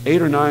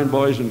 8 or 9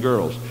 boys and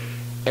girls.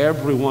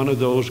 Every one of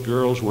those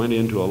girls went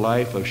into a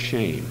life of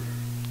shame.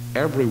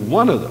 Every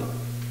one of them.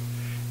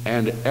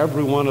 And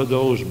every one of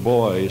those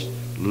boys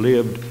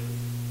lived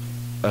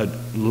a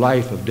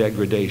life of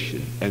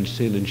degradation and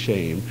sin and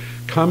shame,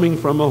 coming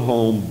from a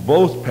home,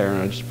 both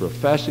parents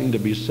professing to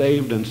be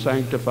saved and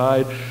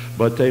sanctified,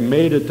 but they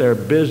made it their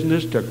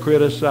business to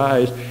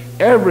criticize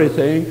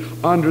everything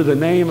under the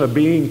name of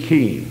being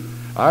keen.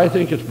 I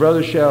think it's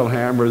Brother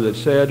Shellhammer that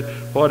said,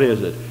 what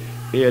is it?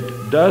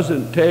 It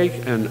doesn't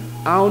take an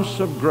ounce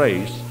of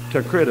grace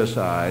to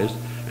criticize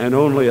and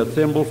only a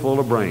thimbleful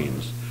of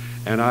brains.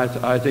 And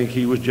I think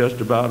he was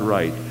just about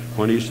right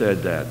when he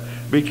said that.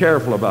 Be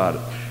careful about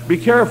it. Be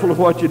careful of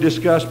what you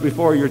discuss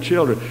before your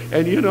children.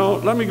 And you know,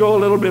 let me go a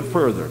little bit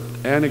further.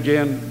 And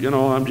again, you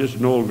know, I'm just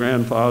an old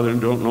grandfather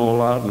and don't know a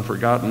lot and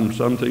forgotten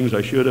some things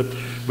I should have.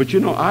 But you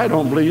know, I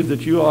don't believe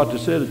that you ought to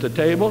sit at the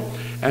table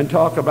and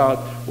talk about,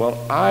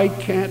 well, I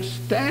can't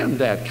stand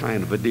that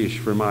kind of a dish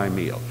for my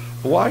meal.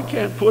 Well, I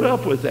can't put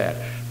up with that.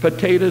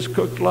 Potatoes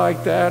cooked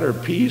like that, or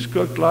peas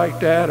cooked like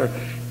that, or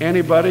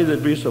anybody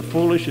that'd be so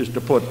foolish as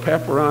to put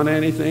pepper on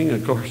anything.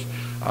 Of course,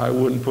 I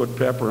wouldn't put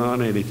pepper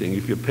on anything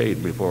if you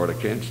paid me for it.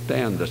 I can't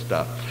stand the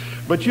stuff.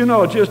 But you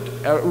know, just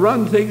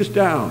run things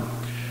down.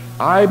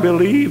 I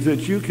believe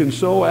that you can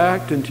so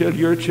act until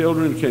your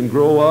children can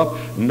grow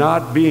up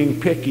not being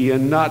picky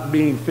and not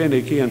being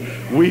finicky.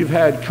 And we've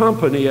had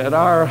company at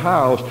our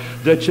house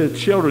that your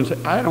children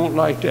say, I don't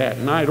like that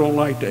and I don't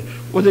like that.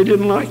 Well, they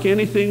didn't like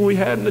anything we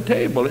had on the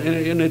table,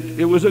 and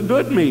it was a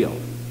good meal.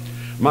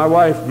 My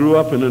wife grew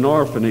up in an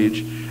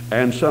orphanage,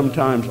 and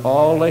sometimes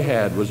all they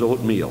had was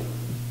oatmeal.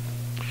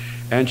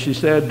 And she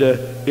said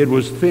it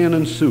was thin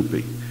and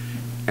soupy.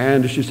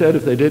 And she said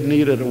if they didn't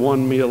eat it at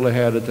one meal, they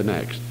had it the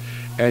next.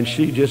 And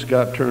she just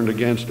got turned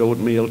against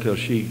oatmeal till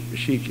she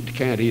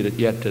can't eat it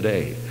yet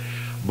today.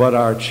 But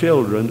our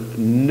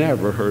children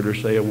never heard her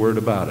say a word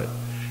about it.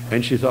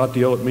 And she thought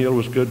the oatmeal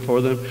was good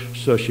for them,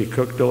 so she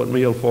cooked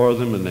oatmeal for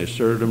them, and they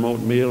served them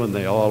oatmeal, and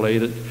they all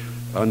ate it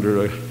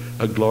under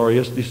a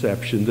glorious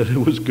deception that it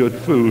was good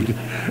food.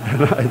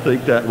 And I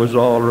think that was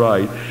all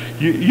right.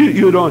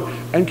 You don't,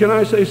 and can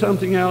I say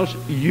something else?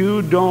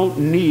 You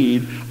don't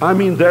need, I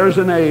mean, there's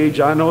an age,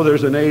 I know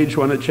there's an age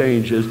when it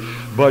changes,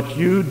 but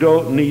you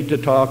don't need to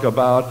talk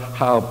about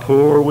how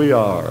poor we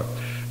are.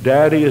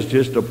 Daddy is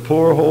just a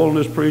poor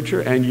holiness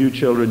preacher, and you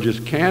children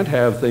just can't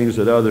have things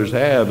that others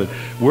have. And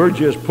we're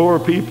just poor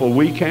people.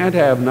 We can't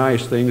have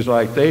nice things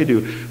like they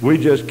do. We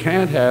just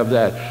can't have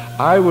that.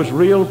 I was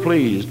real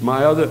pleased.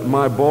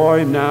 My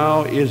boy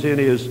now is in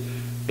his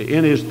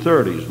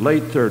 30s,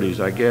 late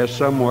 30s, I guess,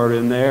 somewhere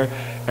in there.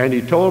 And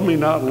he told me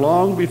not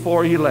long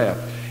before he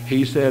left,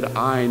 he said,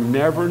 I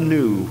never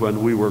knew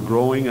when we were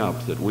growing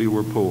up that we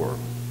were poor.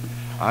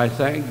 I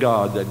thank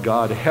God that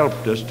God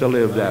helped us to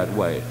live that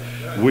way.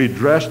 We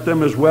dressed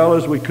them as well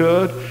as we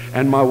could,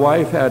 and my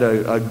wife had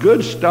a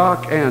good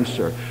stock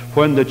answer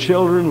when the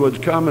children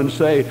would come and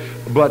say,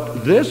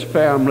 but this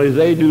family,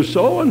 they do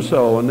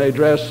so-and-so, and they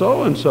dress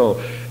so-and-so.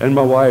 And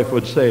my wife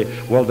would say,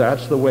 well,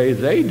 that's the way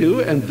they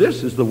do, and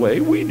this is the way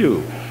we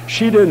do.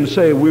 She didn't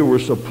say we were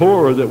so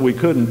poor that we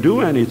couldn't do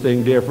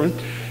anything different.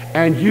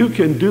 And you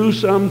can do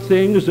some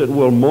things that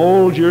will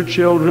mold your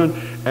children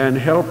and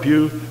help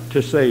you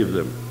to save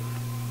them.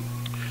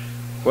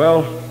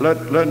 Well,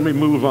 let me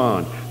move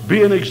on.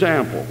 Be an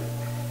example.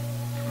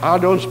 I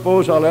don't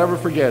suppose I'll ever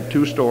forget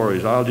 2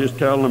 stories. I'll just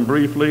tell them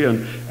briefly,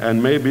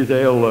 and maybe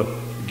they'll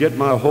get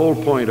my whole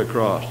point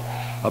across.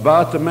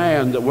 About the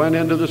man that went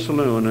into the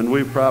saloon, and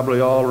we've probably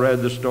all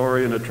read the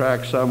story in a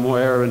tract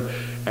somewhere,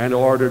 and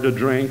ordered a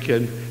drink,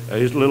 and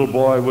his little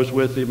boy was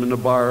with him in the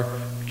bar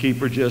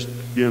keeper just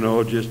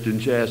in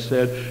jest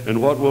said,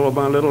 "And what will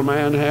my little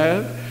man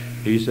have?"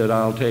 He said,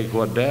 "I'll take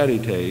what Daddy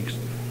takes,"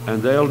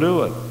 and they'll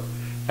do it.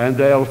 And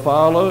they'll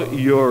follow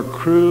your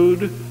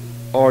crude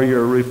or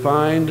your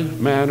refined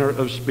manner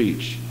of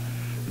speech.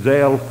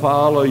 They'll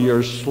follow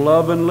your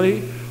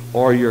slovenly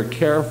or your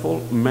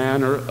careful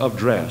manner of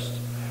dress.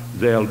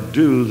 They'll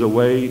do the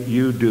way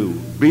you do.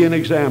 Be an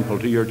example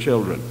to your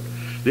children.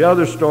 The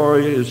other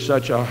story is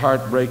such a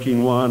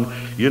heartbreaking one.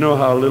 You know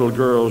how little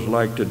girls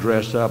like to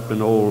dress up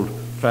in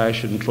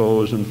old-fashioned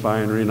clothes and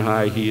finery and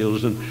high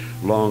heels and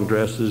long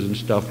dresses and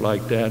stuff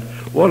like that.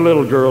 One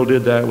little girl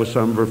did that with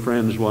some of her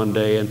friends one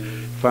day and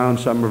found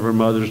some of her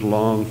mother's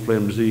long,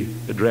 flimsy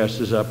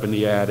dresses up in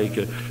the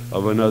attic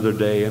of another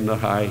day in the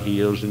high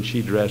heels, and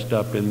she dressed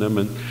up in them,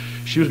 and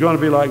she was going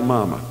to be like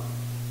Mama.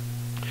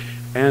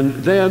 And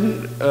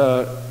then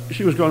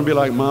she was going to be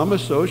like Mama,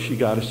 so she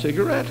got a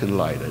cigarette and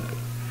lighted it.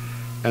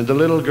 And the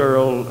little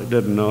girl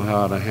didn't know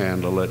how to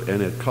handle it,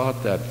 and it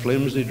caught that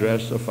flimsy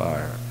dress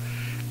afire.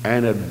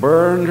 And it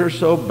burned her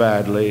so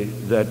badly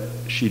that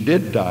she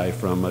did die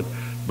from it.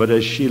 But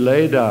as she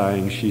lay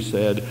dying, she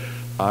said,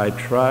 "I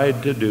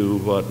tried to do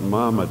what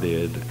Mama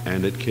did,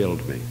 and it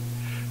killed me."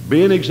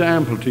 Be an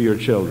example to your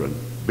children.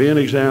 Be an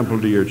example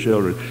to your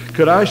children.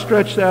 Could I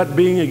stretch that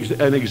being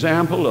an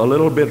example a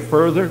little bit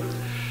further?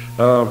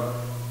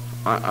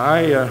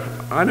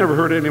 I never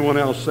heard anyone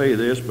else say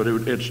this, but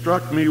it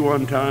struck me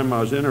one time.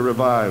 I was in a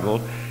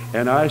revival,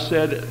 and I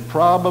said,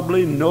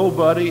 probably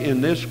nobody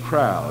in this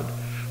crowd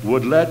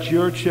would let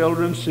your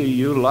children see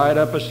you light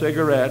up a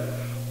cigarette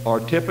or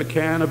tip a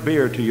can of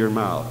beer to your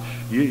mouth.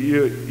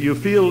 You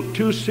feel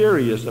too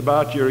serious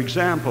about your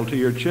example to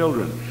your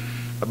children.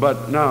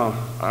 But now,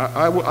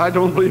 I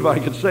don't believe I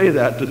could say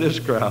that to this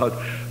crowd,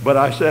 but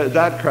I said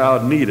that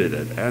crowd needed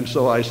it, and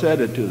so I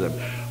said it to them.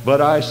 But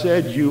I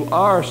said, you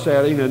are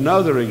setting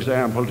another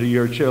example to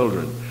your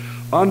children.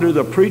 Under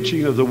the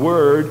preaching of the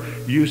Word,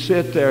 you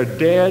sit there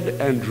dead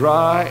and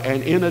dry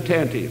and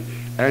inattentive,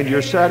 and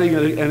you're setting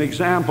an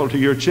example to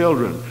your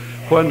children.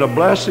 When the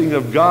blessing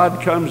of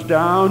God comes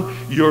down,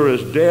 you're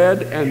as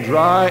dead and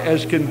dry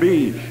as can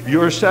be.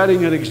 You're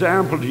setting an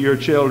example to your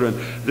children.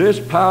 This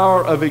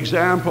power of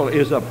example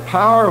is a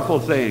powerful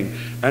thing,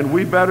 and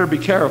we better be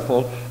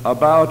careful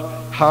about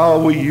how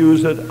we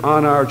use it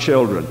on our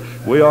children.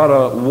 We ought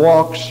to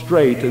walk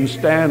straight and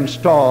stand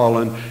tall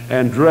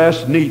and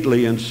dress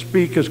neatly and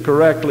speak as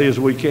correctly as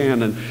we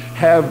can and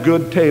have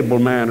good table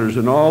manners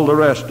and all the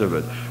rest of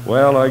it.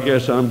 Well, I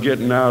guess I'm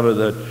getting out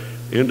of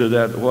into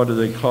that, what do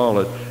they call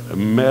it, a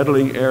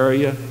meddling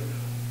area.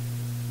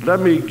 Let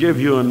me give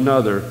you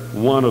another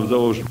one of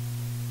those.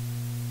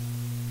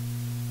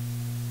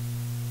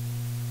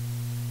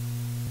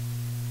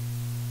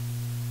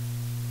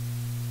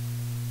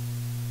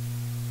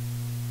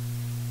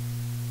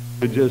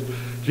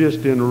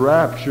 Just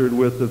enraptured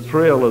with the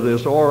thrill of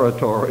this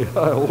oratory.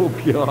 I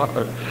hope you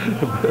are.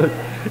 But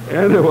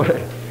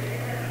anyway,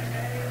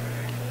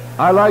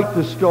 I like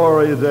the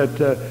story that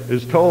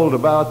is told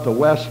about the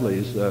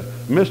Wesleys.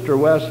 Mr.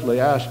 Wesley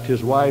asked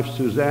his wife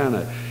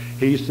Susanna,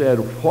 he said,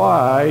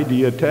 "Why do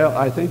you tell,"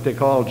 I think they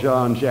called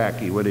John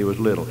Jackie when he was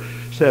little,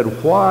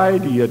 said, "Why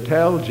do you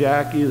tell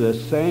Jackie the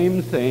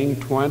same thing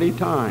 20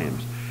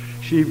 times?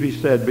 She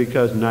said,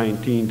 "Because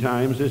 19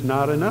 times is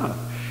not enough."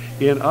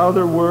 In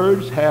other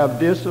words, have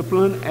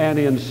discipline and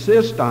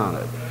insist on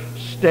it.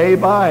 Stay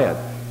by it.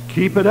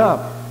 Keep it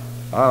up.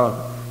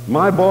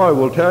 My boy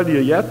will tell you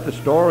yet the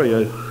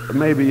story,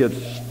 maybe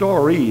it's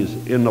stories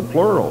in the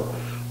plural,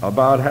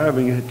 about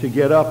having to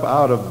get up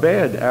out of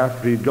bed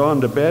after he'd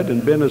gone to bed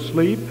and been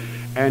asleep,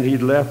 and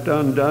he'd left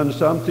undone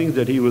something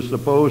that he was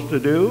supposed to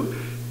do,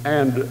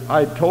 and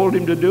I told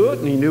him to do it,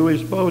 and he knew he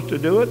was supposed to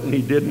do it, and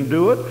he didn't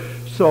do it,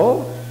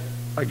 so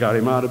I got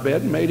him out of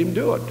bed and made him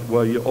do it.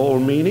 Well, you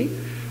old meanie.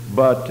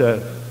 But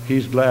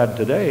he's glad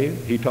today.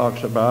 He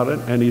talks about it,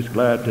 and he's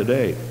glad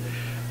today.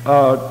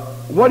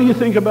 What do you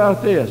think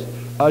about this?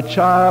 A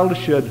child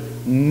should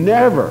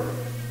never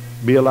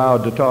be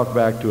allowed to talk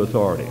back to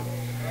authority.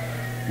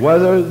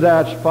 Whether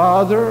that's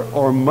father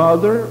or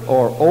mother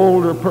or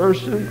older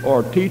person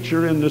or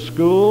teacher in the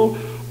school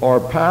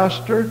or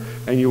pastor,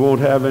 and you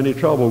won't have any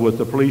trouble with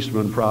the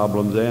policeman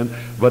problem then,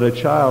 but a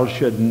child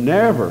should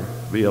never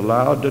be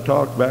allowed to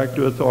talk back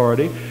to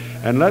authority.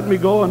 And let me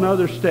go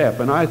another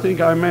step, and I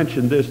think I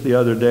mentioned this the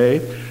other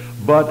day,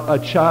 but a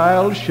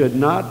child should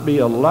not be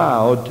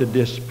allowed to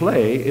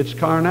display its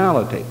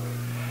carnality.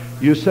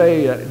 You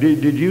say,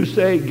 did you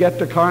say get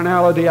the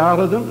carnality out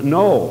of them?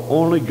 No,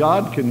 only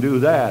God can do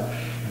that.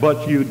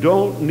 But you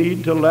don't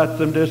need to let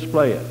them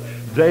display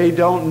it. They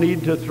don't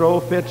need to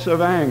throw fits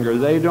of anger.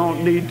 They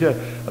don't need to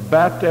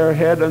bat their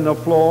head on the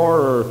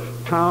floor or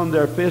pound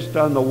their fist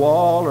on the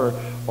wall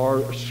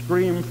or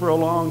scream for a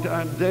long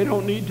time. They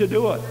don't need to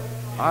do it.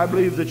 I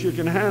believe that you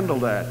can handle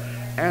that.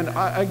 And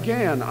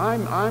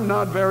I'm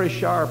not very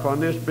sharp on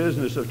this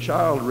business of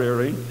child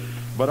rearing,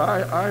 but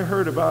I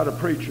heard about a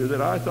preacher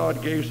that I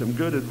thought gave some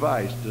good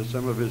advice to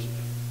some of his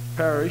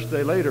parish.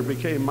 They later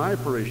became my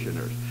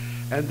parishioners.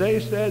 And they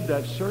said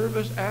that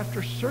service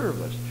after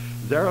service,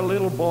 their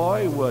little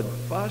boy would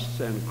fuss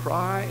and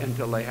cry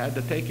until they had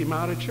to take him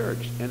out of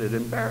church, and it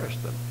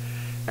embarrassed them.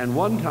 And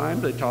one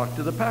time they talked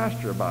to the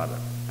pastor about it,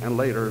 and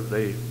later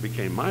they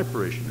became my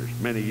parishioners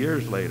many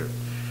years later.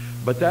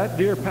 But that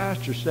dear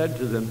pastor said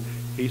to them,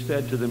 he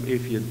said to them,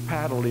 if you'd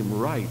paddled him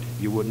right,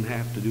 you wouldn't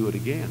have to do it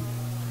again.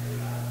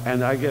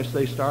 And I guess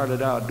they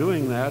started out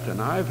doing that, and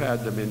I've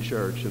had them in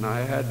church, and I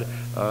had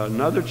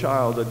another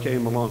child that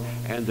came along,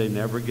 and they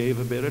never gave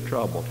a bit of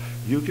trouble.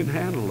 You can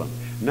handle them.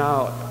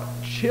 Now,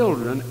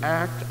 children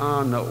act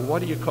on,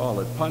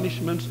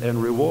 punishments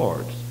and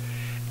rewards.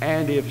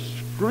 And if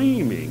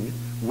screaming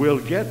will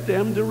get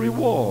them the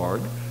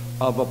reward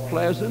of a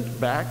pleasant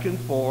back and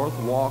forth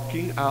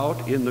walking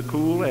out in the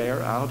cool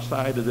air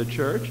outside of the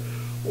church,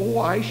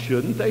 why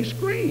shouldn't they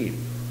scream?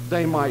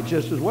 They might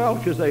just as well,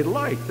 because they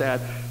like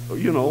that,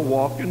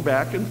 walking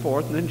back and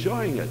forth and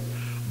enjoying it.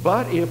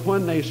 But if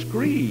when they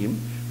scream,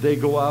 they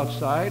go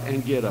outside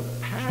and get a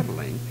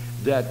paddling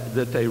that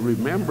they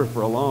remember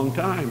for a long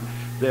time,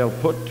 they'll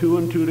put two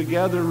and two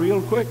together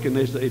real quick, and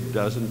they say, it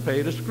doesn't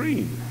pay to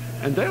scream.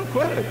 And they'll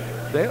quit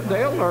it.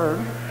 They'll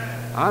learn.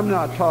 I'm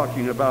not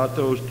talking about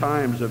those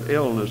times of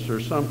illness or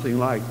something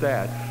like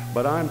that,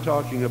 but I'm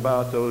talking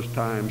about those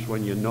times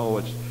when you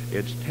know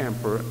it's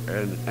temper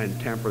and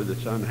temper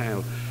that's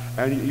unhandled.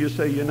 And you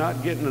say you're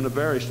not getting in a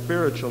very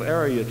spiritual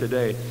area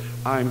today.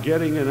 I'm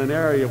getting in an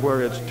area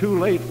where it's too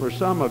late for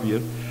some of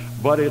you,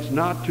 but it's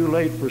not too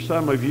late for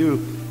some of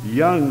you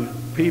young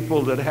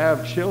people that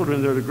have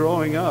children that are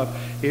growing up.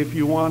 If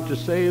you want to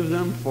save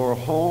them for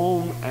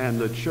home and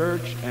the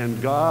church and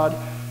God,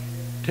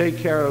 take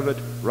care of it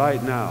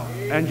right now.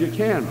 And you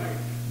can.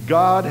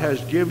 God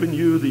has given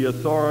you the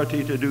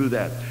authority to do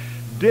that.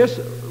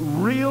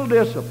 Real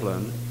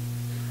discipline,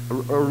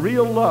 or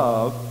real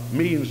love,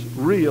 means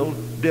real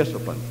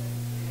discipline.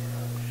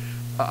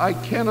 I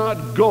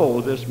cannot go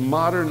this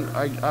modern,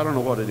 I don't know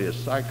what it is,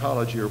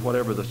 psychology or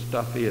whatever the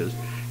stuff is,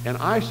 and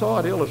I saw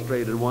it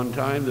illustrated one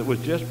time that was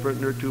just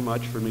pretty near too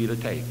much for me to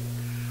take.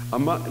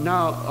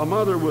 Now, a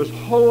mother was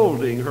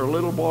holding her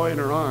little boy in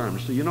her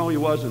arms, so he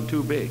wasn't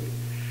too big.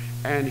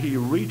 And he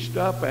reached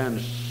up and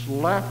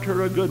slapped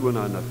her a good one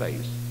on the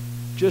face.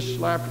 Just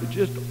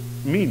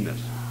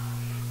meanness.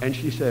 And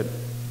she said,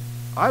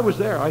 I was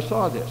there, I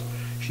saw this.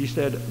 She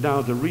said,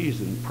 now the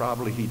reason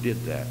probably he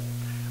did that,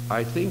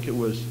 I think it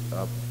was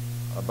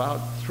about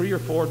 3 or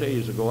 4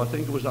 days ago, I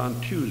think it was on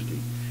Tuesday,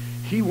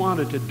 he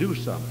wanted to do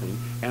something,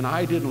 and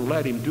I didn't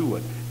let him do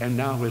it, and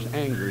now his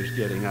anger is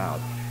getting out.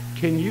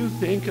 Can you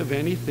think of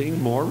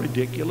anything more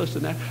ridiculous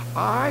than that?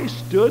 I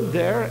stood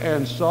there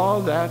and saw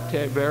that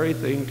very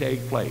thing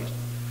take place.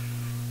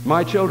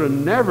 My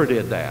children never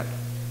did that,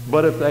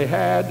 but if they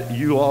had,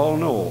 you all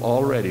know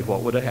already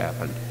what would have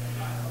happened.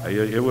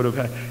 It would have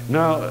had.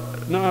 Now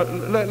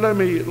let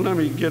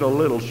me get a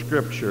little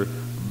scripture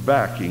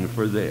backing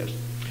for this.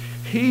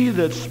 He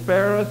that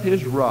spareth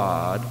his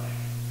rod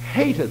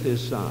hateth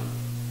his son.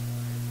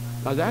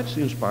 Now that's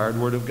the inspired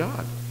word of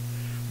God.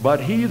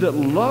 But he that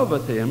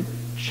loveth him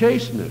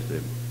chasteneth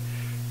him.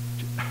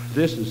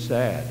 This is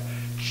sad.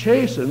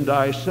 Chasten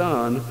thy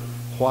son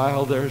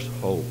while there's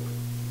hope.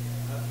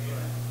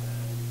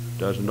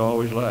 Doesn't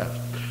always last.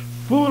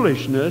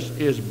 Foolishness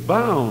is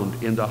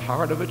bound in the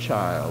heart of a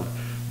child,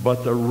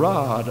 but the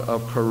rod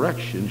of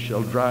correction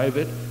shall drive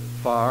it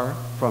far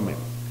from him.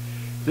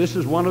 This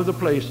is one of the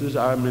places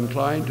I'm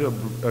inclined to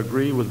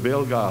agree with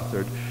Bill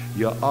Gothard.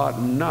 You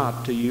ought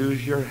not to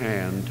use your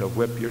hand to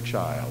whip your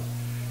child.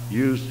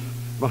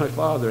 My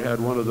father had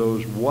one of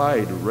those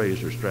wide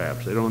razor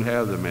straps. They don't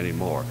have them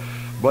anymore.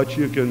 But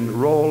you can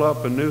roll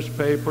up a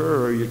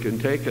newspaper, or you can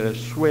take a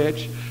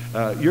switch.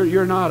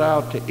 You're not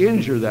out to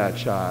injure that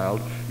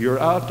child. You're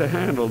out to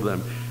handle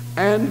them.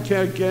 And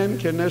can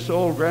this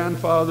old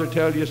grandfather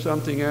tell you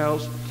something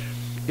else?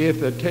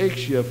 If it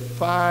takes you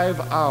 5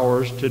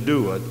 hours to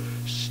do it,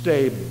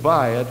 stay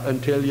by it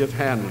until you've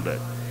handled it.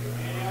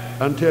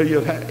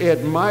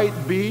 It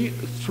might be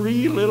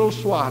 3 little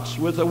swats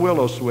with a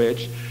willow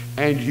switch,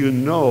 and you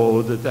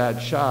know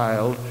that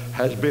child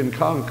has been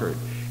conquered.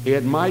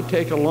 It might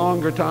take a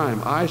longer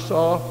time. I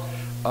saw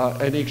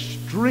an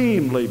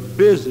extremely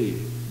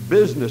busy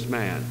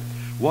businessman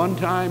one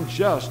time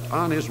just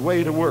on his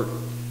way to work,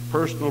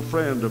 personal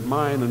friend of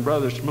mine and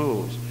Brother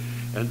Smools.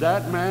 And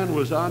that man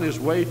was on his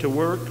way to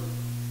work,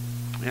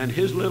 and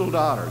his little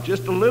daughter,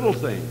 just a little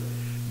thing,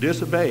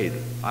 disobeyed.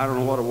 I don't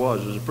know what it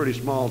was. It was a pretty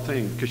small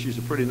thing because she's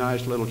a pretty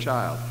nice little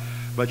child.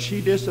 But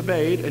she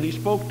disobeyed, and he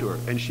spoke to her,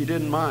 and she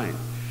didn't mind.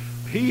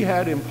 He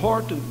had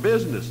important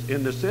business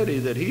in the city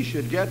that he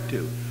should get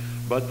to.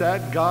 But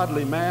that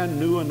godly man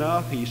knew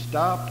enough. He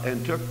stopped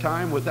and took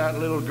time with that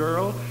little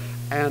girl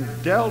and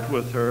dealt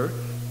with her.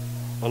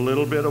 A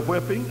little bit of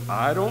whipping.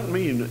 I don't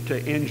mean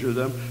to injure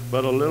them,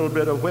 but a little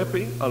bit of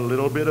whipping, a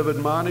little bit of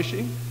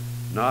admonishing.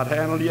 Not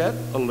handled yet.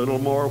 A little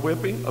more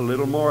whipping, a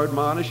little more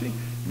admonishing.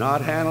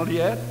 Not handled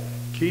yet.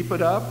 Keep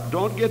it up.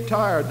 Don't get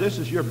tired. This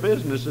is your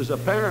business as a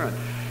parent.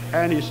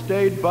 And he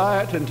stayed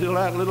by it until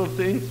that little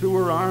thing threw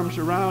her arms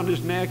around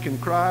his neck and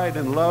cried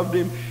and loved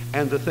him,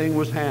 and the thing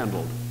was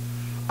handled.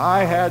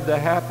 I had the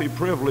happy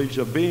privilege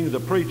of being the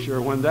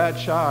preacher when that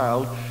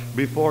child,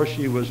 before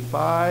she was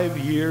 5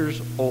 years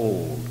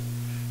old,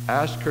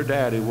 asked her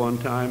daddy one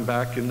time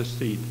back in the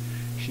seat.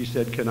 She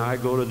said, "Can I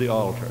go to the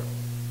altar?"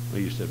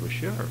 Well, he said, "Well,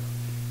 sure."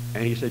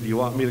 And he said, "Do you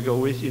want me to go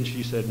with you?" And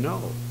she said, "No."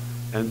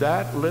 And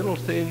that little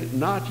thing,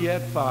 not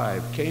yet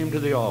 5, came to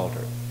the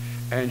altar.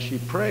 And she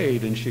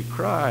prayed and she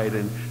cried.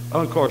 And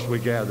of course we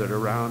gathered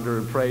around her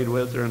and prayed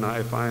with her. And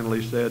I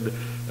finally said,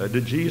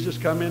 "Did Jesus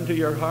come into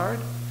your heart?"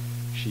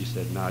 She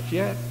said, "Not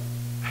yet."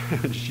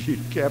 And she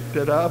kept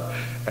it up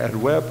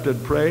and wept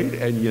and prayed.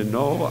 And you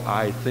know,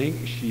 I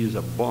think she's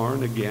a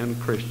born-again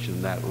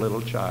Christian, that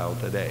little child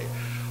today.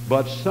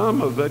 But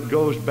some of it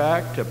goes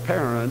back to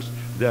parents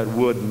that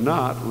would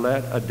not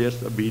let a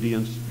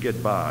disobedience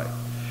get by.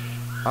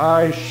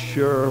 I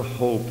sure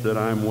hope that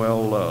I'm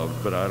well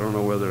loved, but I don't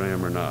know whether I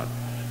am or not.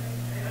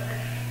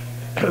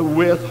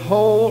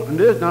 Withhold,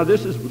 now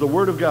this is the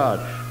Word of God.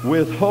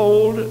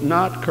 Withhold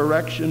not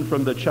correction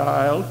from the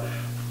child,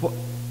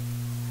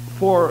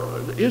 for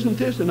isn't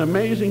this an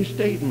amazing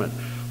statement?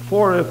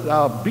 For if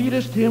thou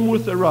beatest him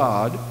with the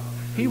rod,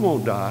 he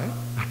won't die.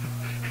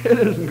 It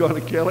isn't going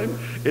to kill him.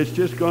 It's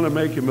just going to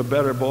make him a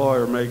better boy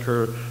or make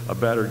her a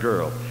better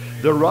girl.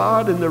 The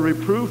rod and the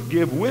reproof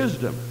give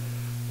wisdom,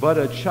 but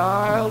a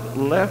child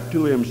left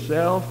to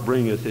himself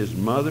bringeth his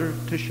mother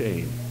to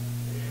shame.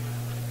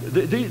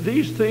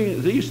 These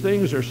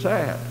things are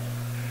sad.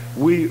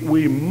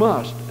 We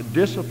must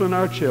discipline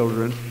our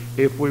children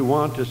if we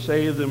want to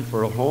save them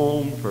for a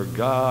home, for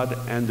God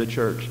and the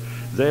church.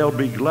 They'll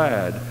be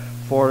glad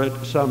for it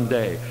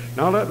someday.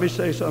 Now let me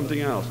say something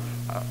else.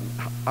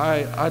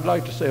 I'd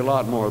like to say a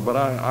lot more, but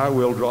I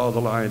will draw the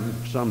line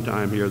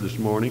sometime here this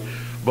morning.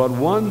 But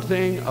one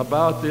thing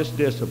about this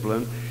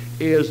discipline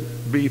is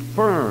be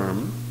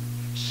firm,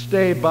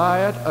 stay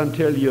by it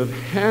until you've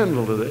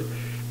handled it,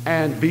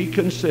 and be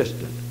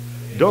consistent.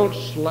 Don't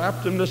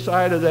slap them the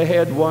side of the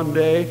head one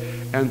day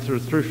and through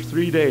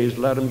 3 days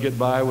let them get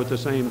by with the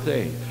same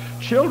thing.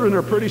 Children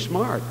are pretty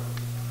smart.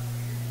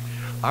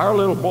 Our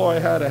little boy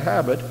had a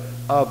habit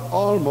of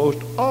almost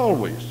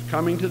always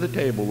coming to the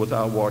table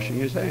without washing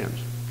his hands.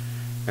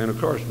 And of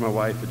course my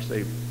wife would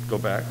say, "Go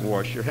back and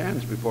wash your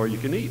hands before you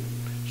can eat."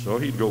 So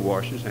he'd go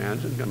wash his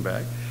hands and come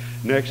back.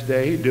 Next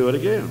day he'd do it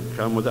again.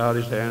 Come without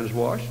his hands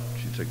washed.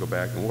 She'd say, "Go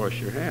back and wash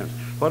your hands."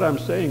 What I'm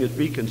saying is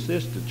be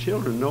consistent.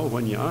 Children know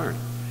when you aren't.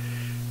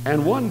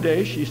 And one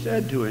day she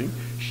said to him,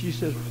 she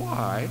says,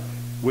 "Why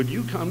would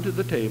you come to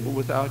the table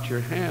without your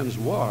hands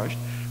washed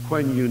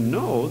when you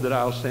know that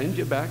I'll send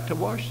you back to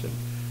wash them?"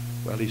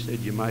 Well, he said,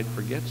 "You might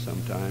forget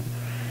sometime."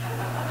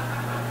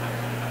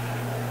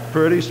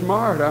 Pretty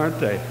smart, aren't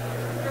they?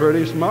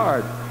 Pretty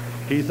smart.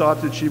 He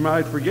thought that she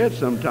might forget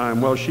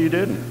sometime. Well, she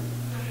didn't.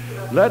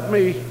 Let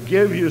me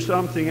give you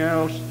something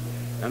else,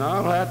 and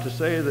I'll have to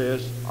say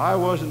this. I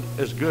wasn't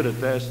as good at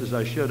this as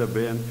I should have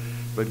been,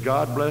 but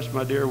God bless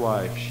my dear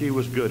wife. She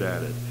was good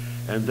at it.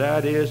 And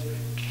that is,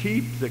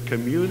 keep the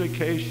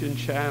communication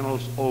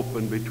channels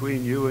open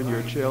between you and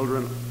your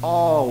children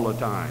all the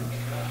time,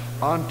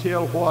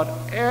 until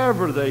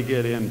whatever they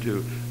get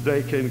into,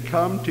 they can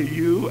come to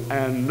you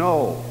and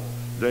know.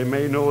 They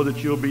may know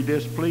that you'll be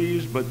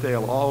displeased, but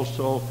they'll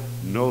also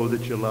know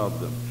that you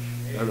love them.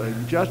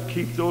 Just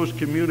keep those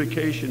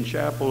communication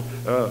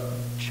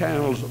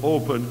channels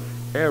open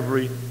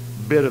every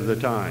bit of the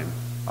time.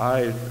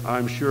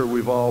 I'm sure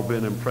we've all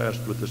been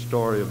impressed with the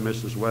story of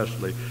Mrs.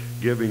 Wesley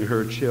giving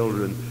her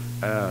children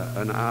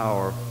an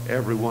hour,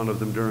 every one of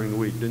them during the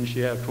week. Didn't she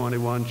have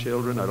 21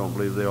 children? I don't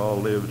believe they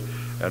all lived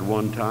at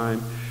one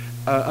time.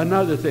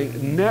 Another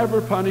thing,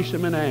 never punish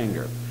them in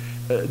anger.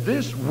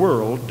 This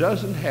world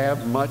doesn't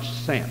have much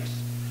sense.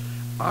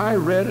 I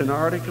read an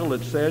article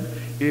that said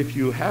if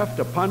you have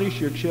to punish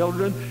your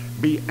children,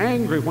 be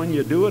angry when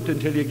you do it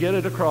until you get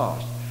it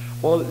across.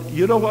 Well,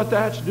 you know what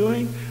that's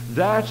doing?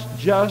 That's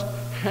just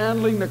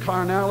handling the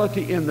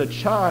carnality in the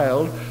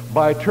child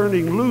by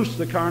turning loose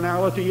the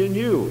carnality in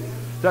you.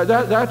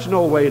 That's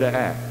no way to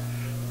act.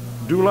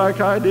 Do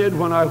like I did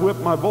when I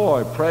whipped my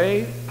boy.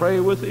 Pray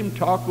with him,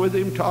 talk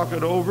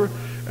it over,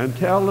 and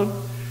tell them.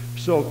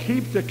 So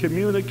keep the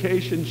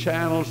communication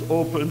channels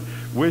open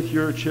with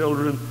your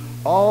children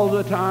all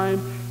the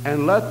time,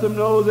 and let them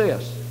know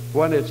this: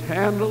 when it's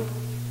handled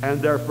and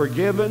they're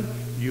forgiven,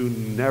 you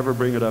never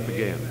bring it up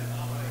again.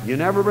 You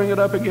never bring it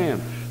up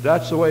again.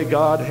 That's the way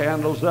God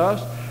handles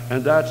us,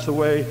 and that's the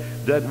way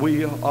that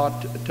we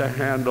ought to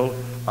handle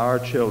our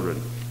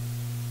children.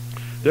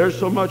 There's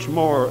so much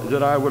more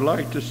that I would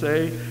like to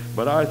say,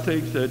 but I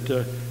think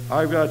that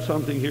I've got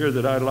something here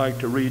that I'd like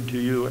to read to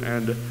you,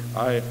 and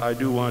I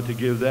do want to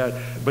give that.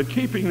 But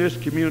keeping this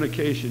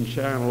communication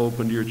channel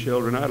open to your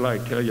children, I'd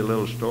like to tell you a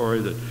little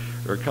story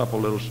or a couple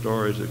little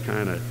stories that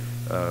kind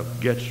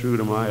of gets through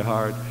to my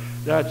heart.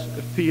 That's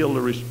feel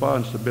the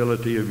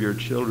responsibility of your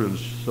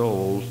children's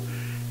souls.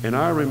 And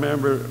I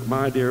remember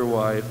my dear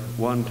wife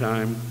one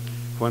time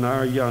when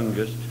our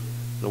youngest,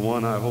 the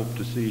one I hope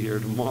to see here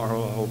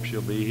tomorrow, I hope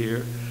she'll be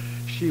here,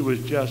 she was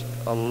just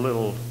a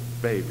little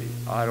baby.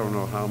 I don't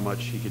know how much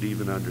she could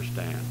even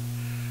understand.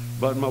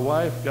 But my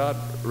wife got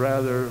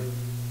rather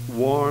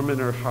warm in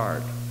her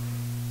heart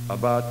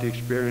about the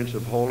experience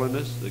of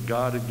holiness that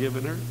God had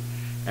given her.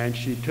 And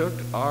she took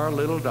our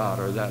little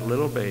daughter, that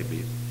little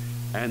baby,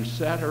 and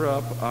set her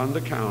up on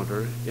the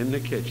counter in the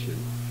kitchen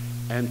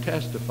and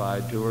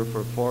testified to her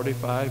for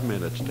 45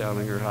 minutes,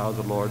 telling her how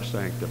the Lord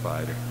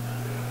sanctified her.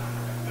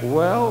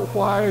 Well,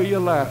 why are you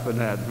laughing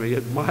at me?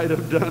 It might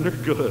have done her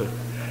good.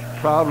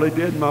 Probably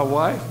did my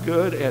wife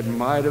good. It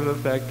might have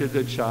affected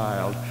the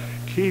child.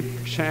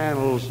 Keep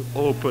channels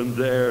open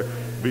there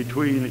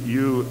between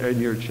you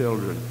and your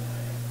children.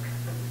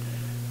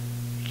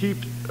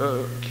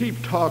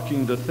 Keep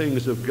talking the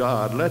things of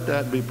God. Let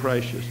that be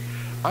precious.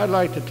 I'd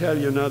like to tell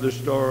you another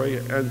story,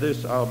 and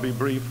this I'll be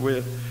brief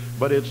with,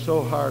 but it's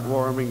so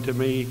heartwarming to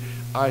me.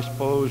 I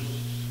suppose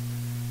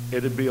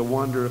it'd be a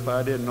wonder if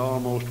I didn't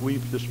almost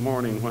weep this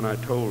morning when I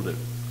told it.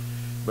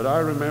 But I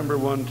remember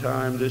one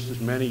time, this is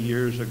many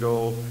years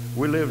ago,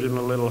 we lived in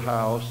a little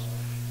house,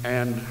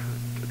 and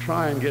to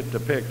try and get the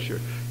picture,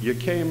 you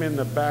came in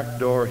the back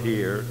door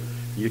here,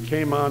 you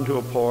came onto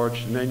a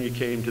porch, and then you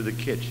came to the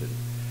kitchen.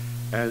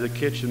 And the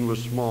kitchen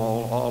was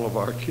small. All of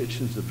our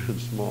kitchens have been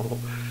small.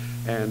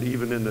 And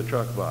even in the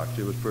truck box,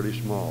 it was pretty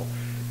small.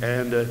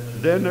 And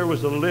then there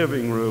was a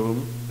living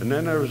room, and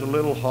then there was a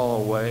little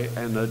hallway,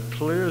 and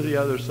clear the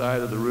other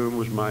side of the room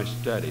was my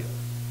study.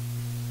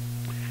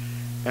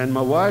 And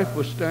my wife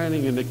was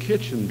standing in the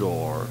kitchen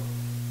door,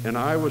 and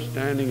I was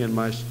standing in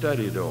my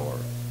study door.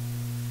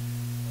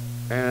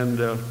 And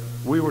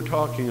we were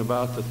talking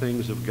about the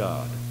things of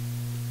God.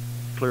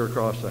 Clear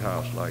across the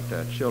house like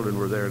that. Children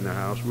were there in the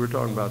house. We were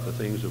talking about the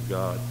things of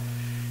God.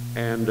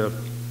 And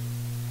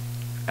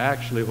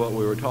actually what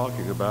we were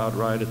talking about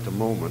right at the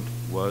moment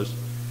was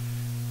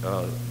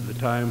the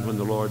time when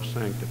the Lord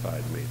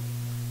sanctified me.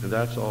 And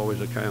that's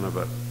always kind of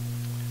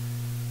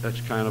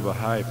a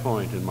high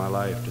point in my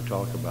life to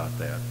talk about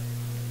that.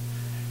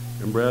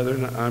 And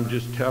brethren, I'm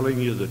just telling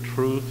you the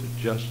truth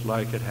just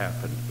like it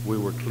happened. We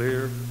were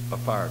clear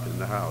apart in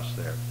the house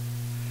there.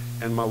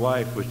 And my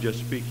wife was just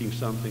speaking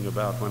something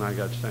about when I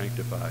got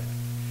sanctified.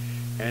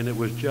 And it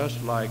was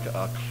just like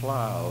a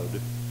cloud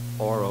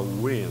or a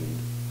wind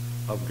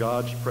of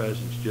God's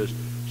presence just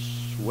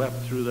swept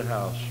through the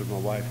house from my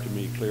wife to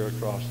me, clear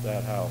across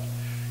that house.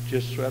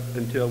 Just swept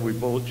until we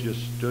both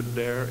just stood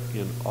there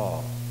in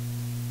awe.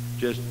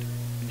 Just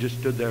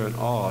stood there in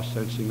awe,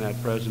 sensing that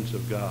presence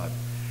of God.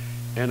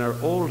 And our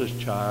oldest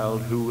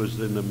child, who was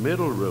in the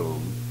middle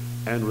room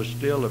and was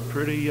still a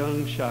pretty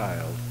young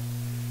child,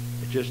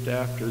 just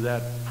after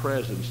that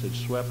presence had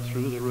swept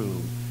through the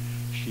room,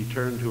 she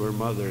turned to her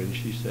mother and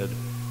she said,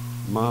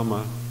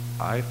 "Mama,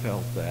 I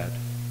felt that."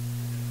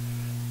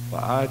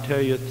 Well, I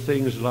tell you,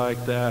 things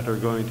like that are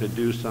going to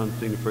do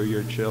something for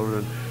your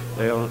children.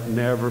 They'll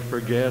never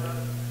forget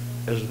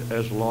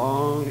as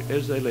long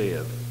as they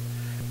live.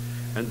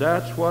 And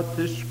that's what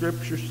this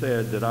scripture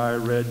said that I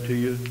read to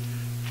you.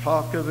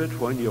 Talk of it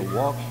when you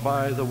walk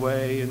by the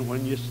way, and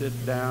when you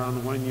sit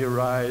down, when you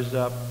rise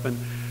up, and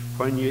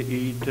when you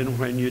eat, and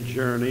when you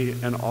journey,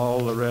 and all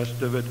the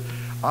rest of it.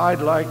 I'd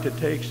like to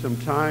take some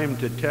time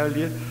to tell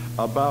you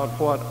about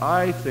what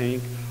I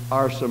think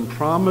are some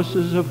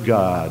promises of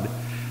God,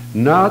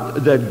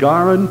 not that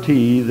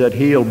guarantee that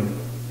he'll,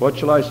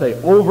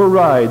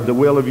 override the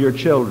will of your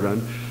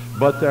children,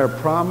 but they're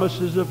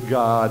promises of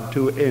God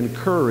to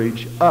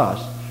encourage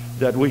us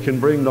that we can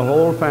bring the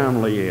whole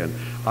family in.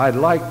 I've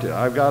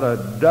got a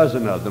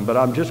dozen of them, but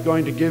I'm just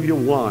going to give you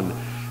one.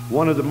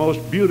 One of the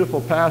most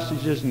beautiful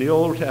passages in the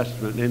Old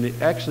Testament, in the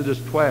Exodus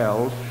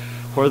 12,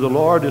 where the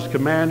Lord is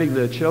commanding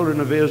the children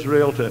of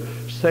Israel to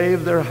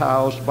save their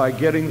house by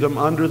getting them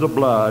under the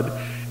blood.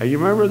 And you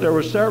remember there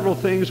were several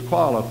things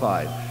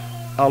qualified.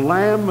 A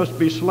lamb must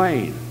be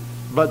slain,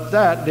 but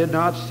that did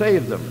not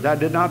save them. That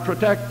did not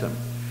protect them.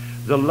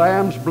 The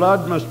lamb's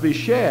blood must be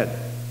shed,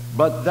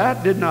 but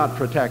that did not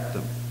protect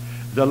them.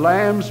 The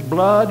lamb's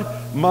blood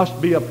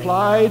must be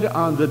applied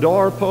on the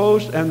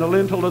doorpost and the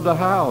lintel of the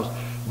house,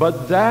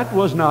 but that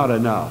was not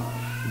enough.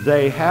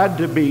 They had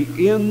to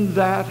be in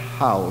that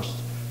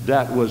house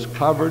that was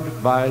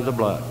covered by the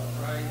blood.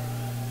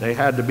 They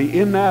had to be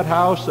in that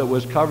house that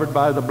was covered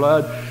by the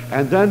blood,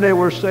 and then they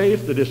were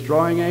safe. The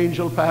destroying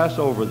angel passed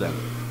over them.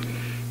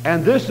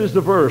 And this is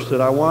the verse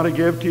that I want to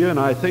give to you, and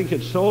I think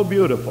it's so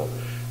beautiful.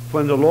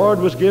 When the Lord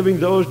was giving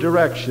those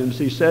directions,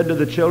 he said to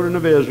the children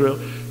of Israel,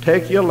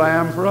 take your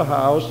lamb for a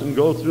house and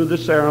go through the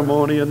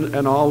ceremony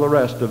and all the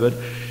rest of it.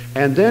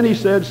 And then he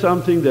said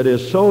something that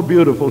is so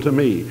beautiful to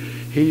me.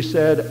 He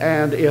said,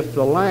 and if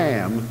the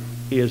lamb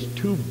is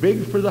too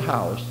big for the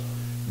house,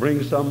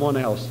 bring someone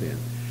else in.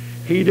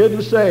 He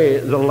didn't say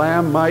the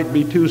lamb might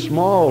be too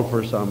small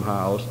for some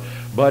house,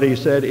 but he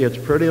said it's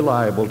pretty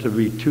liable to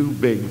be too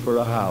big for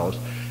a house.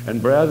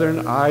 And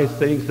brethren, I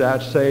think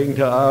that's saying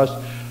to us,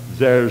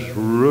 there's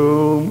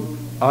room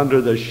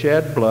under the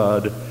shed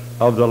blood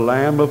of the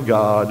Lamb of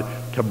God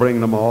to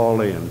bring them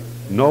all in.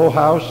 No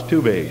house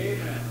too big.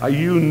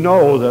 You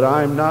know that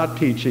I'm not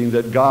teaching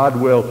that God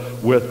will,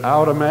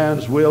 without a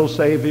man's will,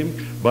 save him,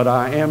 but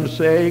I am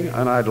saying,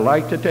 and I'd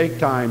like to take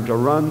time to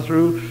run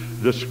through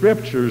the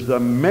scriptures, the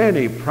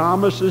many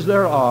promises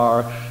there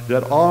are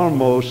that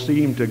almost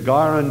seem to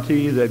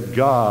guarantee that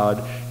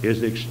God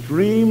is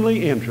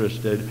extremely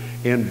interested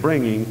in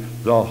bringing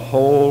the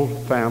whole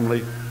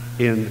family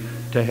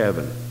into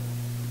heaven.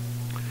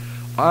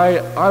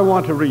 I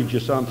want to read you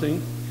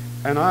something,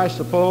 and I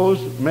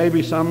suppose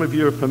maybe some of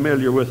you are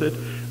familiar with it.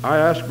 I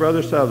asked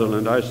Brother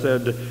Sutherland, I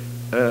said,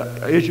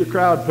 is your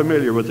crowd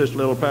familiar with this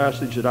little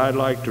passage that I'd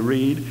like to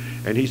read?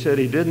 And he said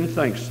he didn't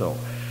think so.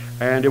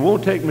 And it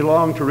won't take me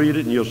long to read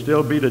it, and you'll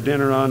still be to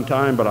dinner on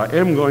time, but I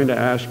am going to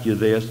ask you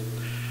this.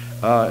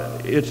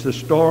 It's the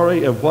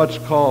story of what's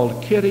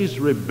called Kitty's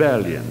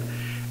Rebellion.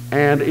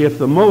 And if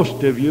the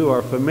most of you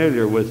are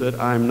familiar with it,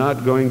 I'm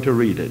not going to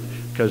read it,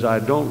 because I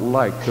don't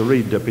like to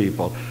read to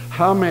people.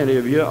 How many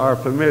of you are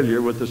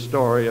familiar with the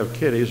story of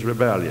Kitty's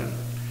Rebellion?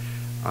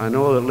 I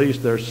know at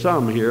least there's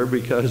some here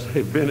because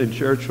they've been in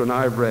church when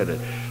I've read it.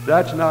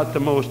 That's not the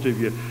most of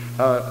you.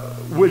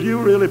 Will you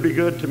really be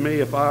good to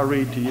me if I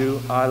read to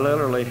you? I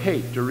literally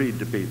hate to read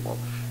to people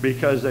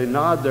because they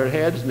nod their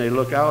heads and they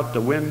look out the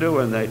window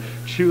and they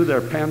chew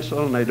their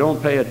pencil and they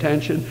don't pay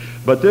attention.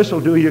 But this will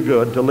do you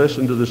good to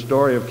listen to the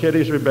story of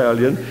Kitty's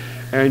Rebellion,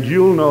 and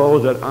you'll know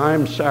that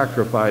I'm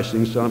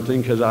sacrificing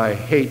something because I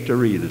hate to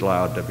read it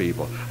loud to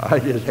people. I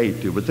just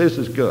hate to, but this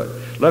is good.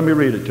 Let me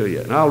read it to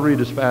you, and I'll read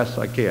as fast as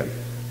I can.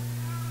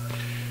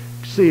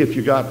 See if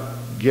you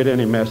get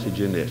any message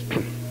in this.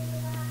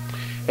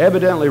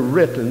 Evidently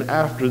written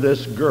after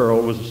this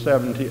girl was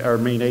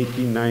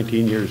 18,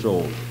 19 years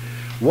old.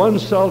 One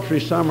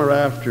sultry summer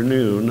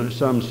afternoon,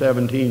 some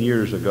 17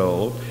 years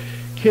ago,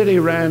 Kitty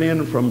ran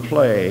in from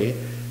play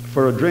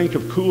for a drink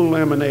of cool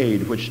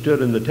lemonade which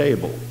stood on the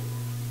table.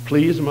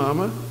 "Please,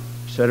 Mama,"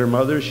 said her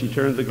mother as she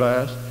turned the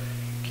glass.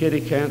 "Kitty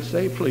can't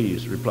say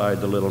please,"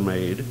 replied the little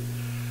maid.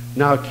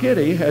 Now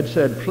Kitty had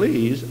said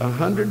please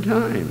 100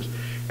 times,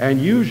 and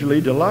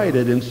usually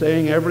delighted in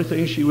saying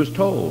everything she was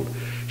told.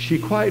 She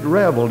quite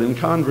reveled in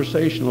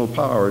conversational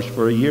powers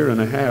for a year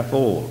and a half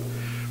old.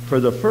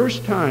 For the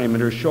first time in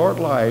her short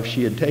life,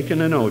 she had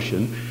taken a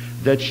notion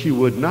that she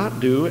would not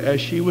do as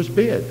she was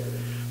bid.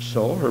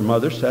 So her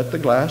mother set the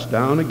glass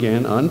down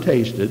again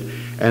untasted,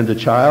 and the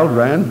child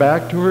ran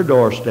back to her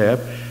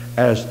doorstep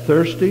as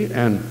thirsty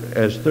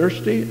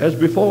as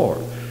before.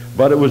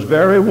 But it was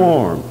very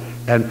warm,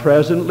 and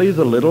presently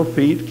the little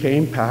feet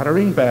came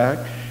pattering back,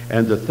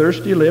 and the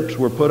thirsty lips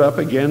were put up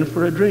again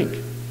for a drink.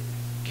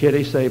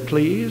 Kitty say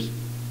please?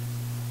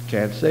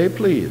 Can't say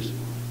please.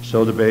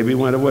 So the baby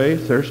went away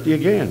thirsty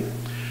again.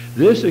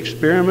 This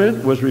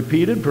experiment was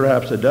repeated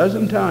perhaps a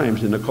dozen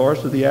times in the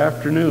course of the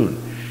afternoon.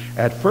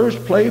 At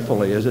first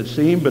playfully as it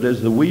seemed, but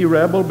as the wee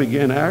rebel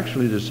began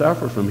actually to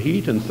suffer from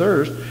heat and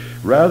thirst,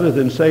 rather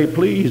than say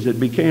please, it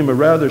became a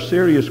rather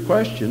serious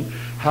question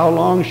how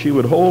long she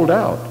would hold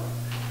out.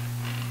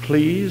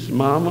 "Please,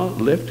 Mama,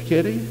 lift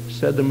Kitty,"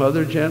 said the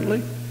mother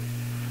gently.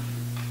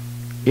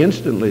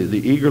 Instantly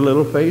the eager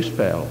little face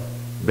fell.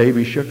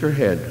 Baby shook her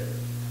head,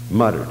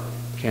 muttered,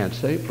 "Can't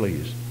say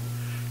please,"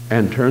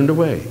 and turned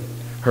away.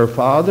 Her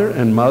father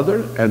and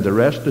mother and the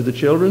rest of the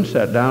children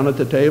sat down at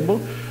the table,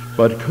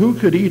 but who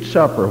could eat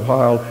supper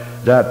while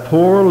that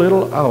poor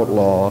little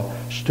outlaw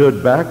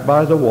stood back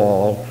by the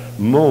wall,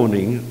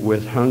 moaning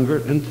with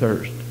hunger and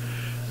thirst?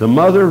 The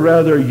mother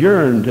rather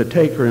yearned to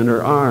take her in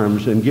her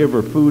arms and give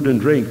her food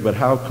and drink, but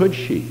how could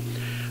she?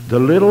 The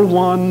little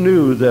one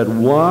knew that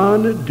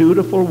one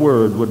dutiful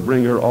word would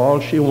bring her all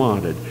she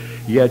wanted,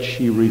 yet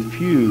she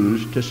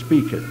refused to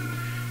speak it.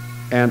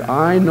 And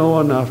I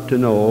know enough to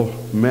know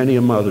many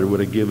a mother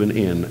would have given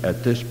in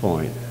at this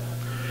point.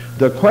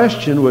 The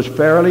question was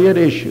fairly at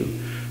issue.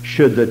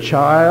 Should the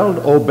child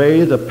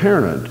obey the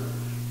parent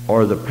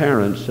or the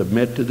parent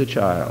submit to the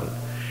child?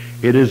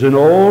 It is an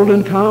old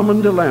and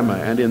common dilemma,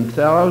 and in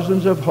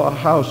thousands of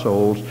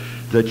households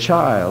the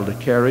child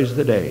carries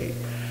the day.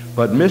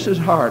 But Mrs.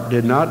 Hart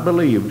did not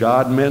believe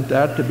God meant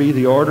that to be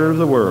the order of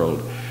the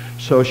world.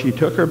 So she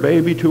took her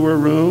baby to her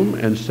room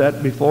and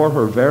set before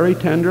her very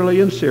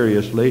tenderly and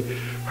seriously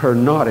her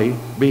naughty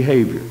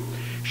behavior.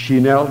 She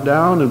knelt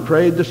down and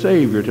prayed the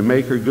Savior to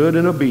make her good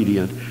and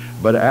obedient,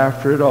 but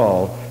after it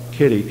all,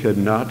 Kitty could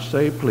not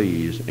say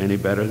please any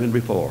better than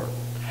before.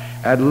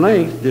 At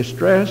length,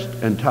 distressed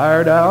and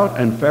tired out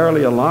and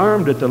fairly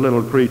alarmed at the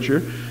little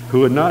creature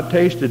who had not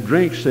tasted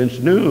drink since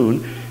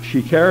noon,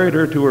 she carried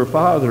her to her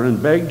father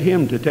and begged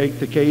him to take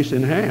the case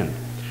in hand.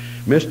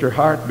 Mr.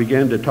 Hart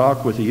began to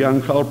talk with the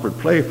young culprit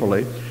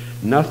playfully,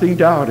 nothing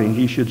doubting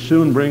he should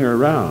soon bring her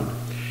round.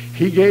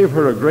 He gave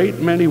her a great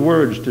many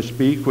words to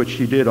speak, which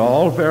she did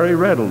all very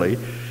readily,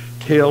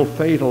 till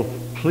fatal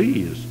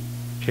please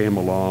came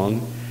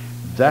along.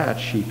 That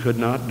she could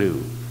not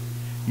do.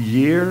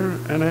 Year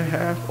and a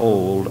half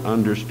old,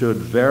 understood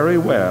very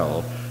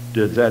well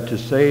that to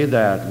say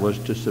that was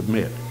to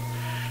submit.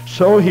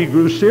 So he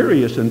grew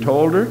serious and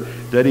told her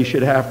that he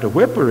should have to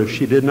whip her if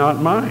she did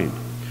not mind.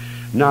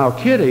 Now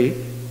Kitty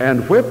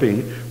and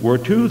whipping were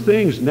two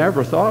things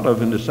never thought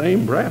of in the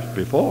same breath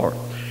before.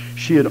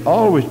 She had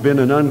always been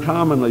an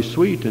uncommonly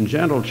sweet and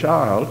gentle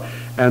child,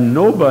 and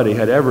nobody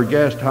had ever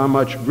guessed how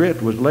much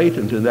grit was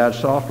latent in that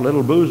soft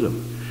little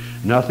bosom.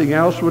 Nothing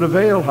else would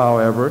avail,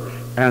 however,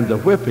 and the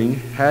whipping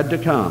had to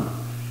come.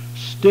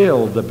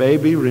 Still, the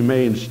baby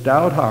remained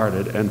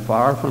stout-hearted and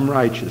far from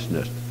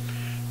righteousness.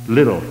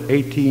 Little,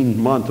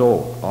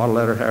 18-month-old. Ought to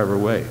let her have her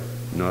way.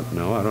 No,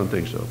 I don't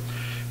think so.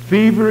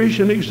 Feverish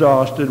and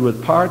exhausted,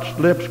 with parched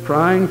lips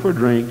crying for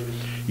drink,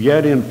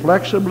 yet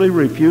inflexibly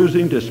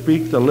refusing to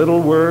speak the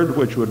little word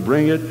which would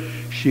bring it,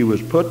 she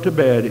was put to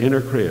bed in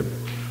her crib.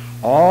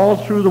 All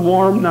through the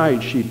warm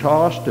night she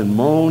tossed and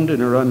moaned in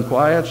her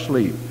unquiet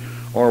sleep,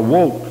 or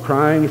woke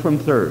crying from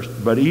thirst.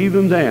 But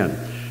even then,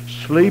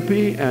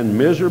 sleepy and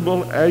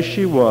miserable as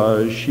she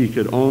was, she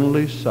could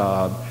only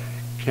sob,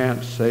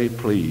 "Can't say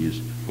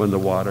please," when the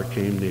water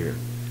came near.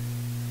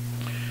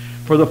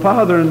 For the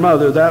father and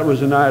mother, that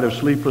was a night of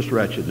sleepless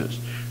wretchedness,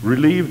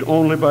 relieved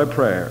only by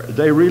prayer.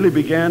 They really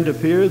began to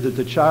fear that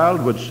the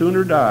child would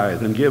sooner die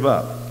than give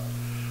up.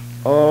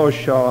 "Oh,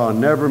 Shaw,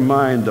 never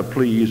mind the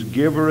please.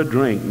 Give her a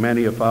drink,"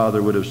 many a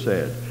father would have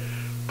said.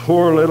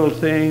 "Poor little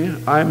thing,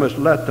 I must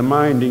let the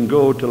minding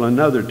go till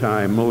another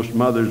time," most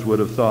mothers would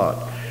have thought.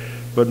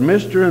 But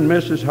Mr. and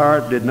Mrs.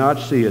 Hart did not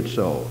see it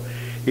so.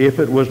 If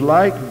it was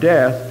like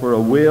death for a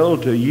will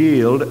to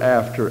yield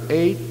after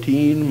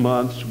 18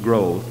 months'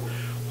 growth,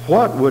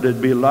 what would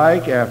it be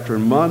like after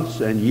months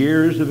and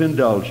years of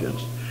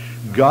indulgence?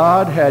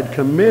 God had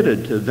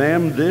committed to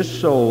them this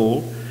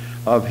soul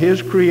of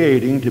his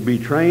creating to be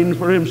trained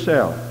for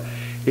himself.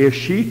 If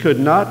she could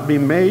not be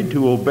made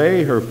to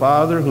obey her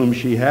Father whom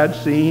she had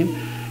seen,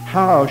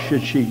 how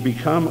should she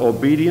become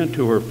obedient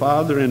to her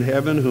Father in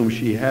heaven whom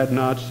she had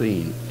not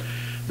seen?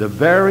 The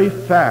very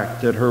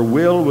fact that her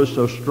will was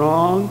so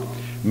strong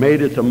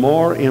made it the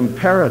more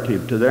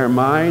imperative to their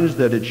minds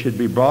that it should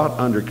be brought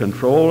under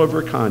control of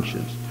her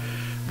conscience.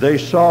 They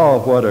saw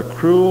what a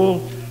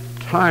cruel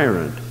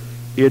tyrant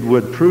it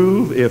would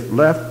prove if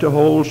left to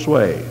hold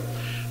sway.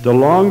 The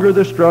longer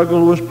the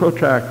struggle was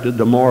protracted,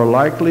 the more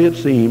likely it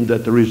seemed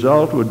that the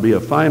result would be a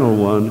final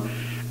one,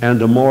 and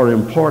the more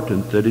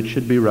important that it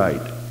should be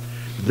right.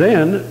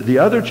 Then the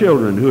other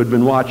children who had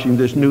been watching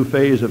this new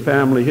phase of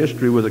family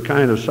history with a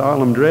kind of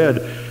solemn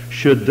dread,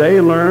 should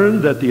they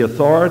learn that the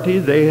authority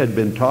they had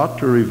been taught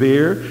to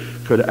revere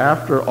could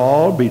after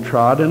all be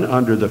trodden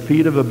under the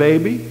feet of a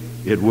baby?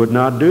 It would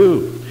not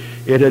do.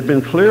 It had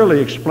been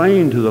clearly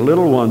explained to the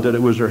little one that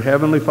it was her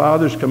Heavenly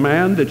Father's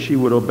command that she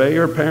would obey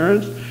her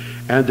parents,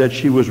 and that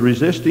she was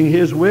resisting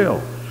his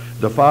will.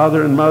 The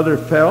father and mother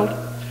felt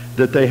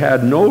that they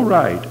had no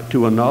right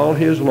to annul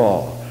his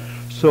law.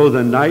 So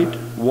the night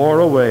wore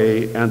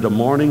away and the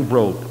morning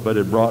broke, but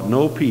it brought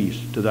no peace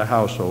to the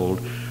household,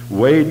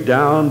 weighed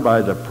down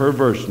by the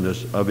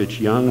perverseness of its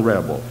young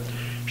rebel.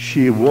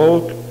 She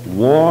woke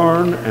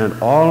worn and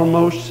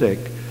almost sick,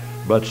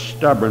 but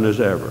stubborn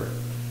as ever.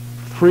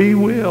 Free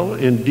will,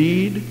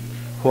 indeed,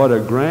 what a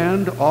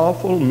grand,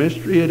 awful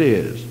mystery it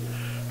is.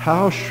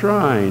 How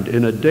shrined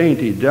in a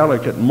dainty,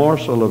 delicate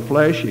morsel of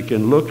flesh it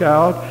can look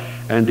out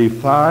and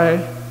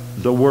defy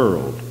the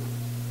world.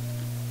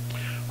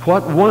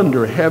 What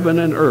wonder heaven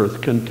and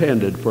earth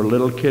contended for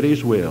little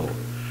Kitty's will.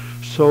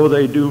 So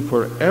they do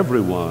for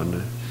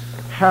everyone.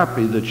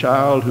 Happy the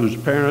child whose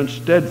parents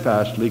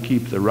steadfastly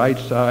keep the right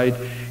side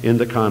in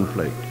the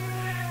conflict.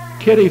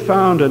 Kitty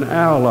found an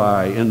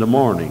ally in the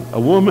morning. A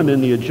woman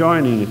in the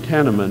adjoining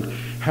tenement,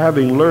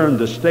 having learned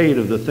the state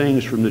of the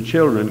things from the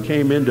children,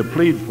 came in to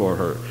plead for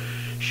her.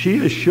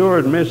 She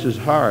assured Mrs.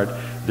 Hart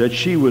that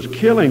she was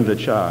killing the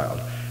child,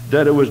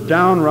 that it was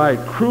downright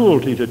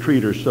cruelty to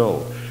treat her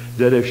so,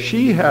 that if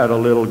she had a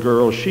little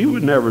girl, she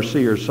would never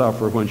see her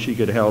suffer when she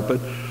could help it.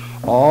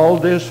 All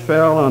this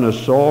fell on a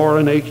sore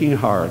and aching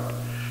heart.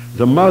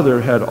 The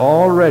mother had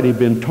already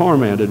been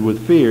tormented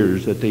with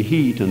fears that the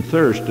heat and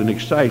thirst and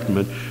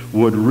excitement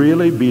would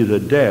really be the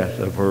death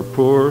of her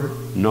poor,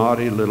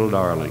 naughty little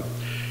darling.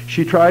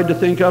 She tried to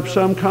think up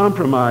some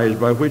compromise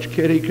by which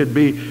Kitty could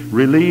be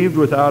relieved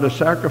without a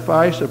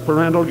sacrifice of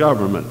parental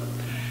government.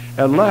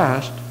 At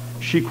last,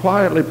 she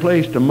quietly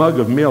placed a mug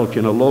of milk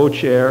in a low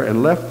chair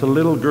and left the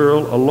little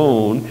girl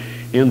alone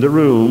in the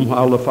room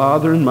while the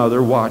father and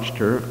mother watched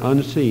her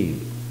unseen.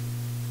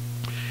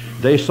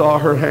 They saw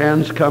her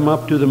hands come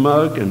up to the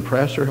mug and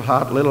press her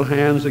hot little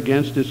hands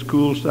against its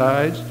cool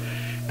sides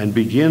and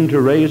begin to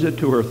raise it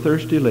to her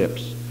thirsty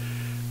lips.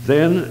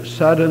 Then,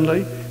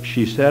 suddenly,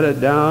 she set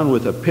it down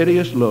with a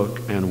piteous look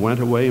and went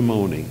away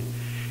moaning.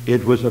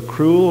 It was a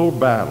cruel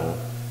battle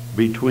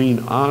between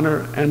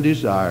honor and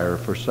desire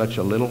for such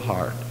a little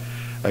heart.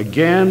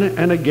 Again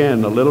and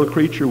again, the little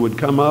creature would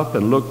come up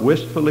and look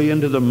wistfully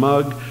into the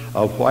mug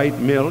of white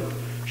milk,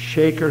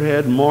 shake her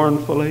head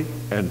mournfully,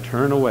 and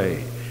turn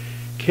away.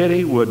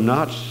 Kitty would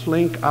not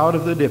slink out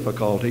of the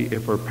difficulty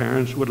if her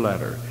parents would let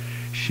her.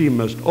 She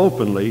must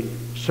openly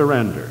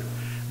surrender.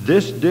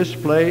 This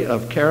display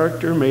of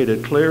character made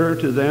it clearer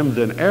to them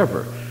than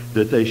ever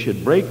that they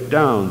should break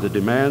down the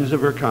demands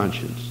of her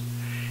conscience.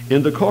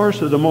 In the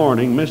course of the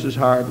morning, Mrs.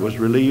 Hart was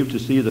relieved to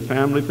see the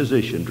family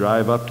physician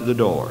drive up to the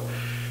door.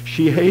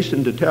 She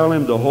hastened to tell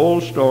him the whole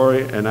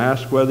story and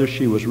asked whether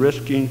she was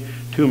risking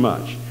too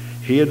much.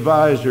 He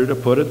advised her to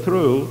put it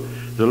through.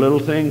 The little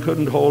thing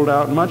couldn't hold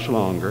out much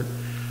longer.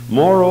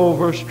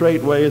 Moreover,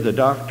 straightway the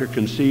doctor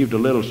conceived a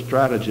little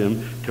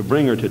stratagem to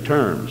bring her to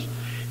terms.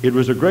 It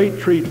was a great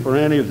treat for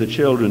any of the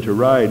children to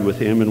ride with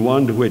him, and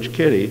one to which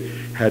Kitty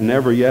had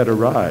never yet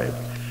arrived.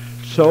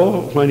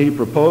 So when he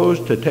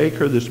proposed to take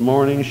her this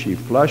morning, she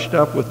flushed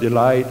up with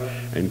delight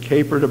and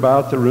capered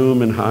about the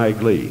room in high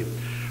glee.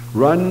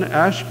 "Run,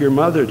 ask your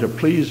mother to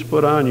please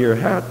put on your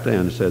hat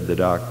then," said the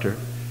doctor.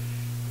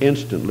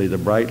 Instantly the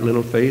bright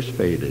little face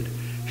faded.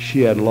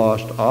 She had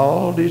lost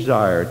all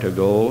desire to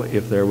go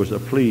if there was a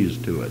please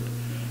to it.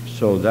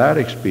 So that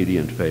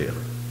expedient failed.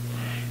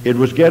 It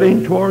was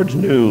getting towards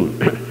noon,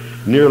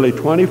 nearly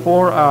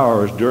 24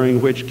 hours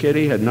during which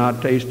Kitty had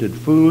not tasted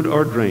food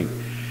or drink,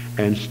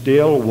 and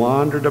still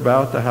wandered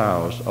about the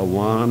house, a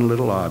wan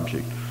little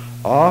object,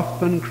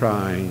 often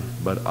crying,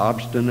 but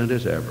obstinate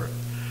as ever.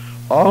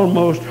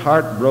 Almost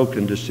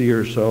heartbroken to see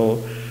her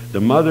so, the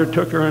mother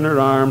took her in her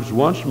arms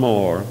once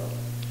more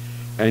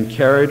and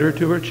carried her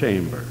to her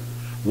chamber.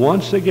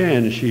 Once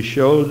again she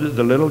showed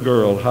the little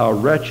girl how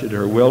wretched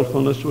her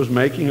willfulness was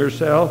making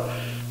herself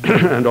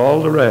and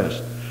all the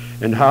rest,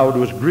 and how it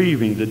was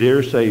grieving the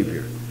dear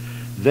Savior.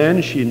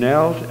 Then she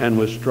knelt and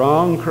with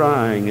strong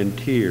crying and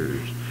tears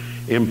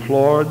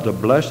implored the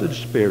blessed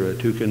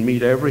Spirit, who can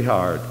meet every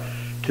heart,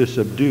 to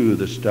subdue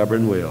the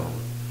stubborn will.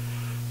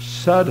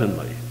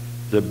 Suddenly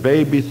the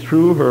baby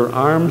threw her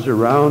arms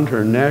around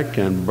her neck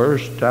and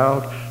burst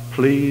out,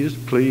 "Please,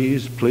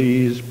 please,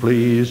 please,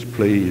 please,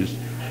 please."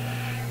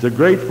 The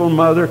grateful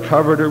mother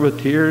covered her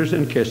with tears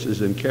and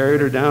kisses and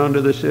carried her down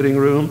to the sitting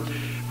room,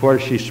 where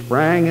she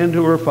sprang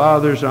into her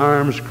father's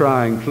arms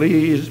crying,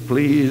 "Please,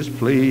 please,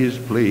 please,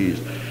 please,"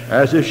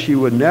 as if she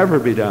would never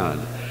be done.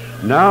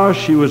 Now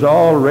she was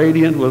all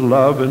radiant with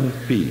love and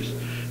peace.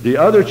 The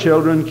other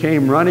children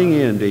came running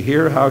in to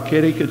hear how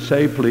Kitty could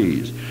say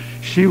please.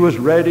 She was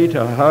ready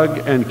to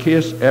hug and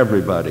kiss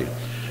everybody.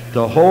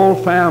 The whole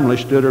family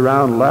stood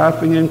around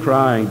laughing and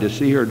crying to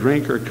see her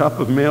drink her cup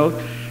of milk,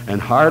 and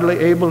hardly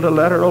able to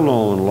let her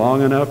alone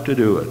long enough to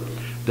do it.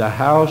 The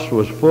house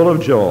was full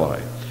of joy.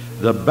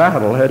 The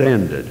battle had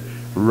ended.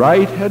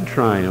 Right had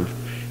triumphed.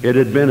 It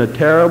had been a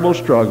terrible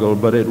struggle,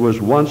 but it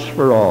was once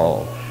for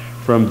all.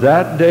 From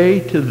that day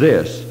to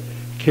this,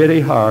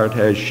 Kitty Hart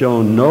has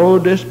shown no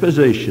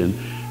disposition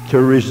to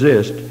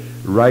resist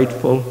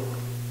rightful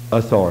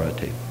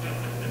authority.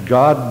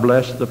 God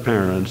bless the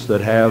parents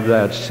that have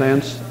that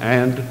sense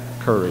and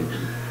courage.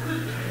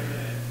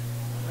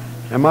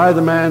 Am I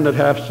the man that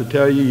has to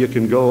tell you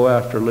can go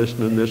after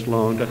listening this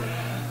long?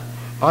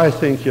 I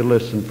think you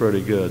listen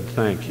pretty good.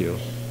 Thank you.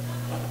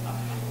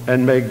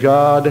 And may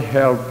God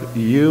help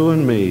you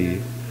and me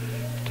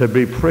to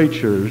be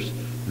preachers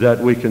that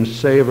we can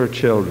save our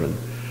children,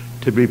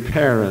 to be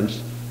parents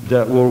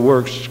that will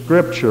work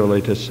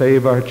scripturally to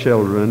save our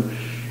children,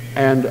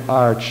 and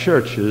our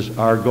churches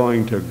are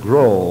going to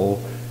grow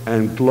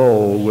and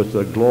glow with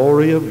the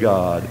glory of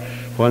God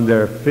when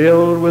they're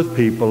filled with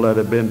people that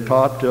have been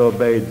taught to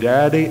obey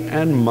Daddy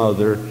and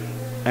Mother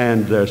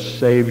and their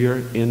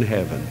Savior in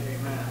heaven.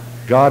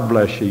 God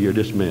bless you. You're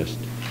dismissed.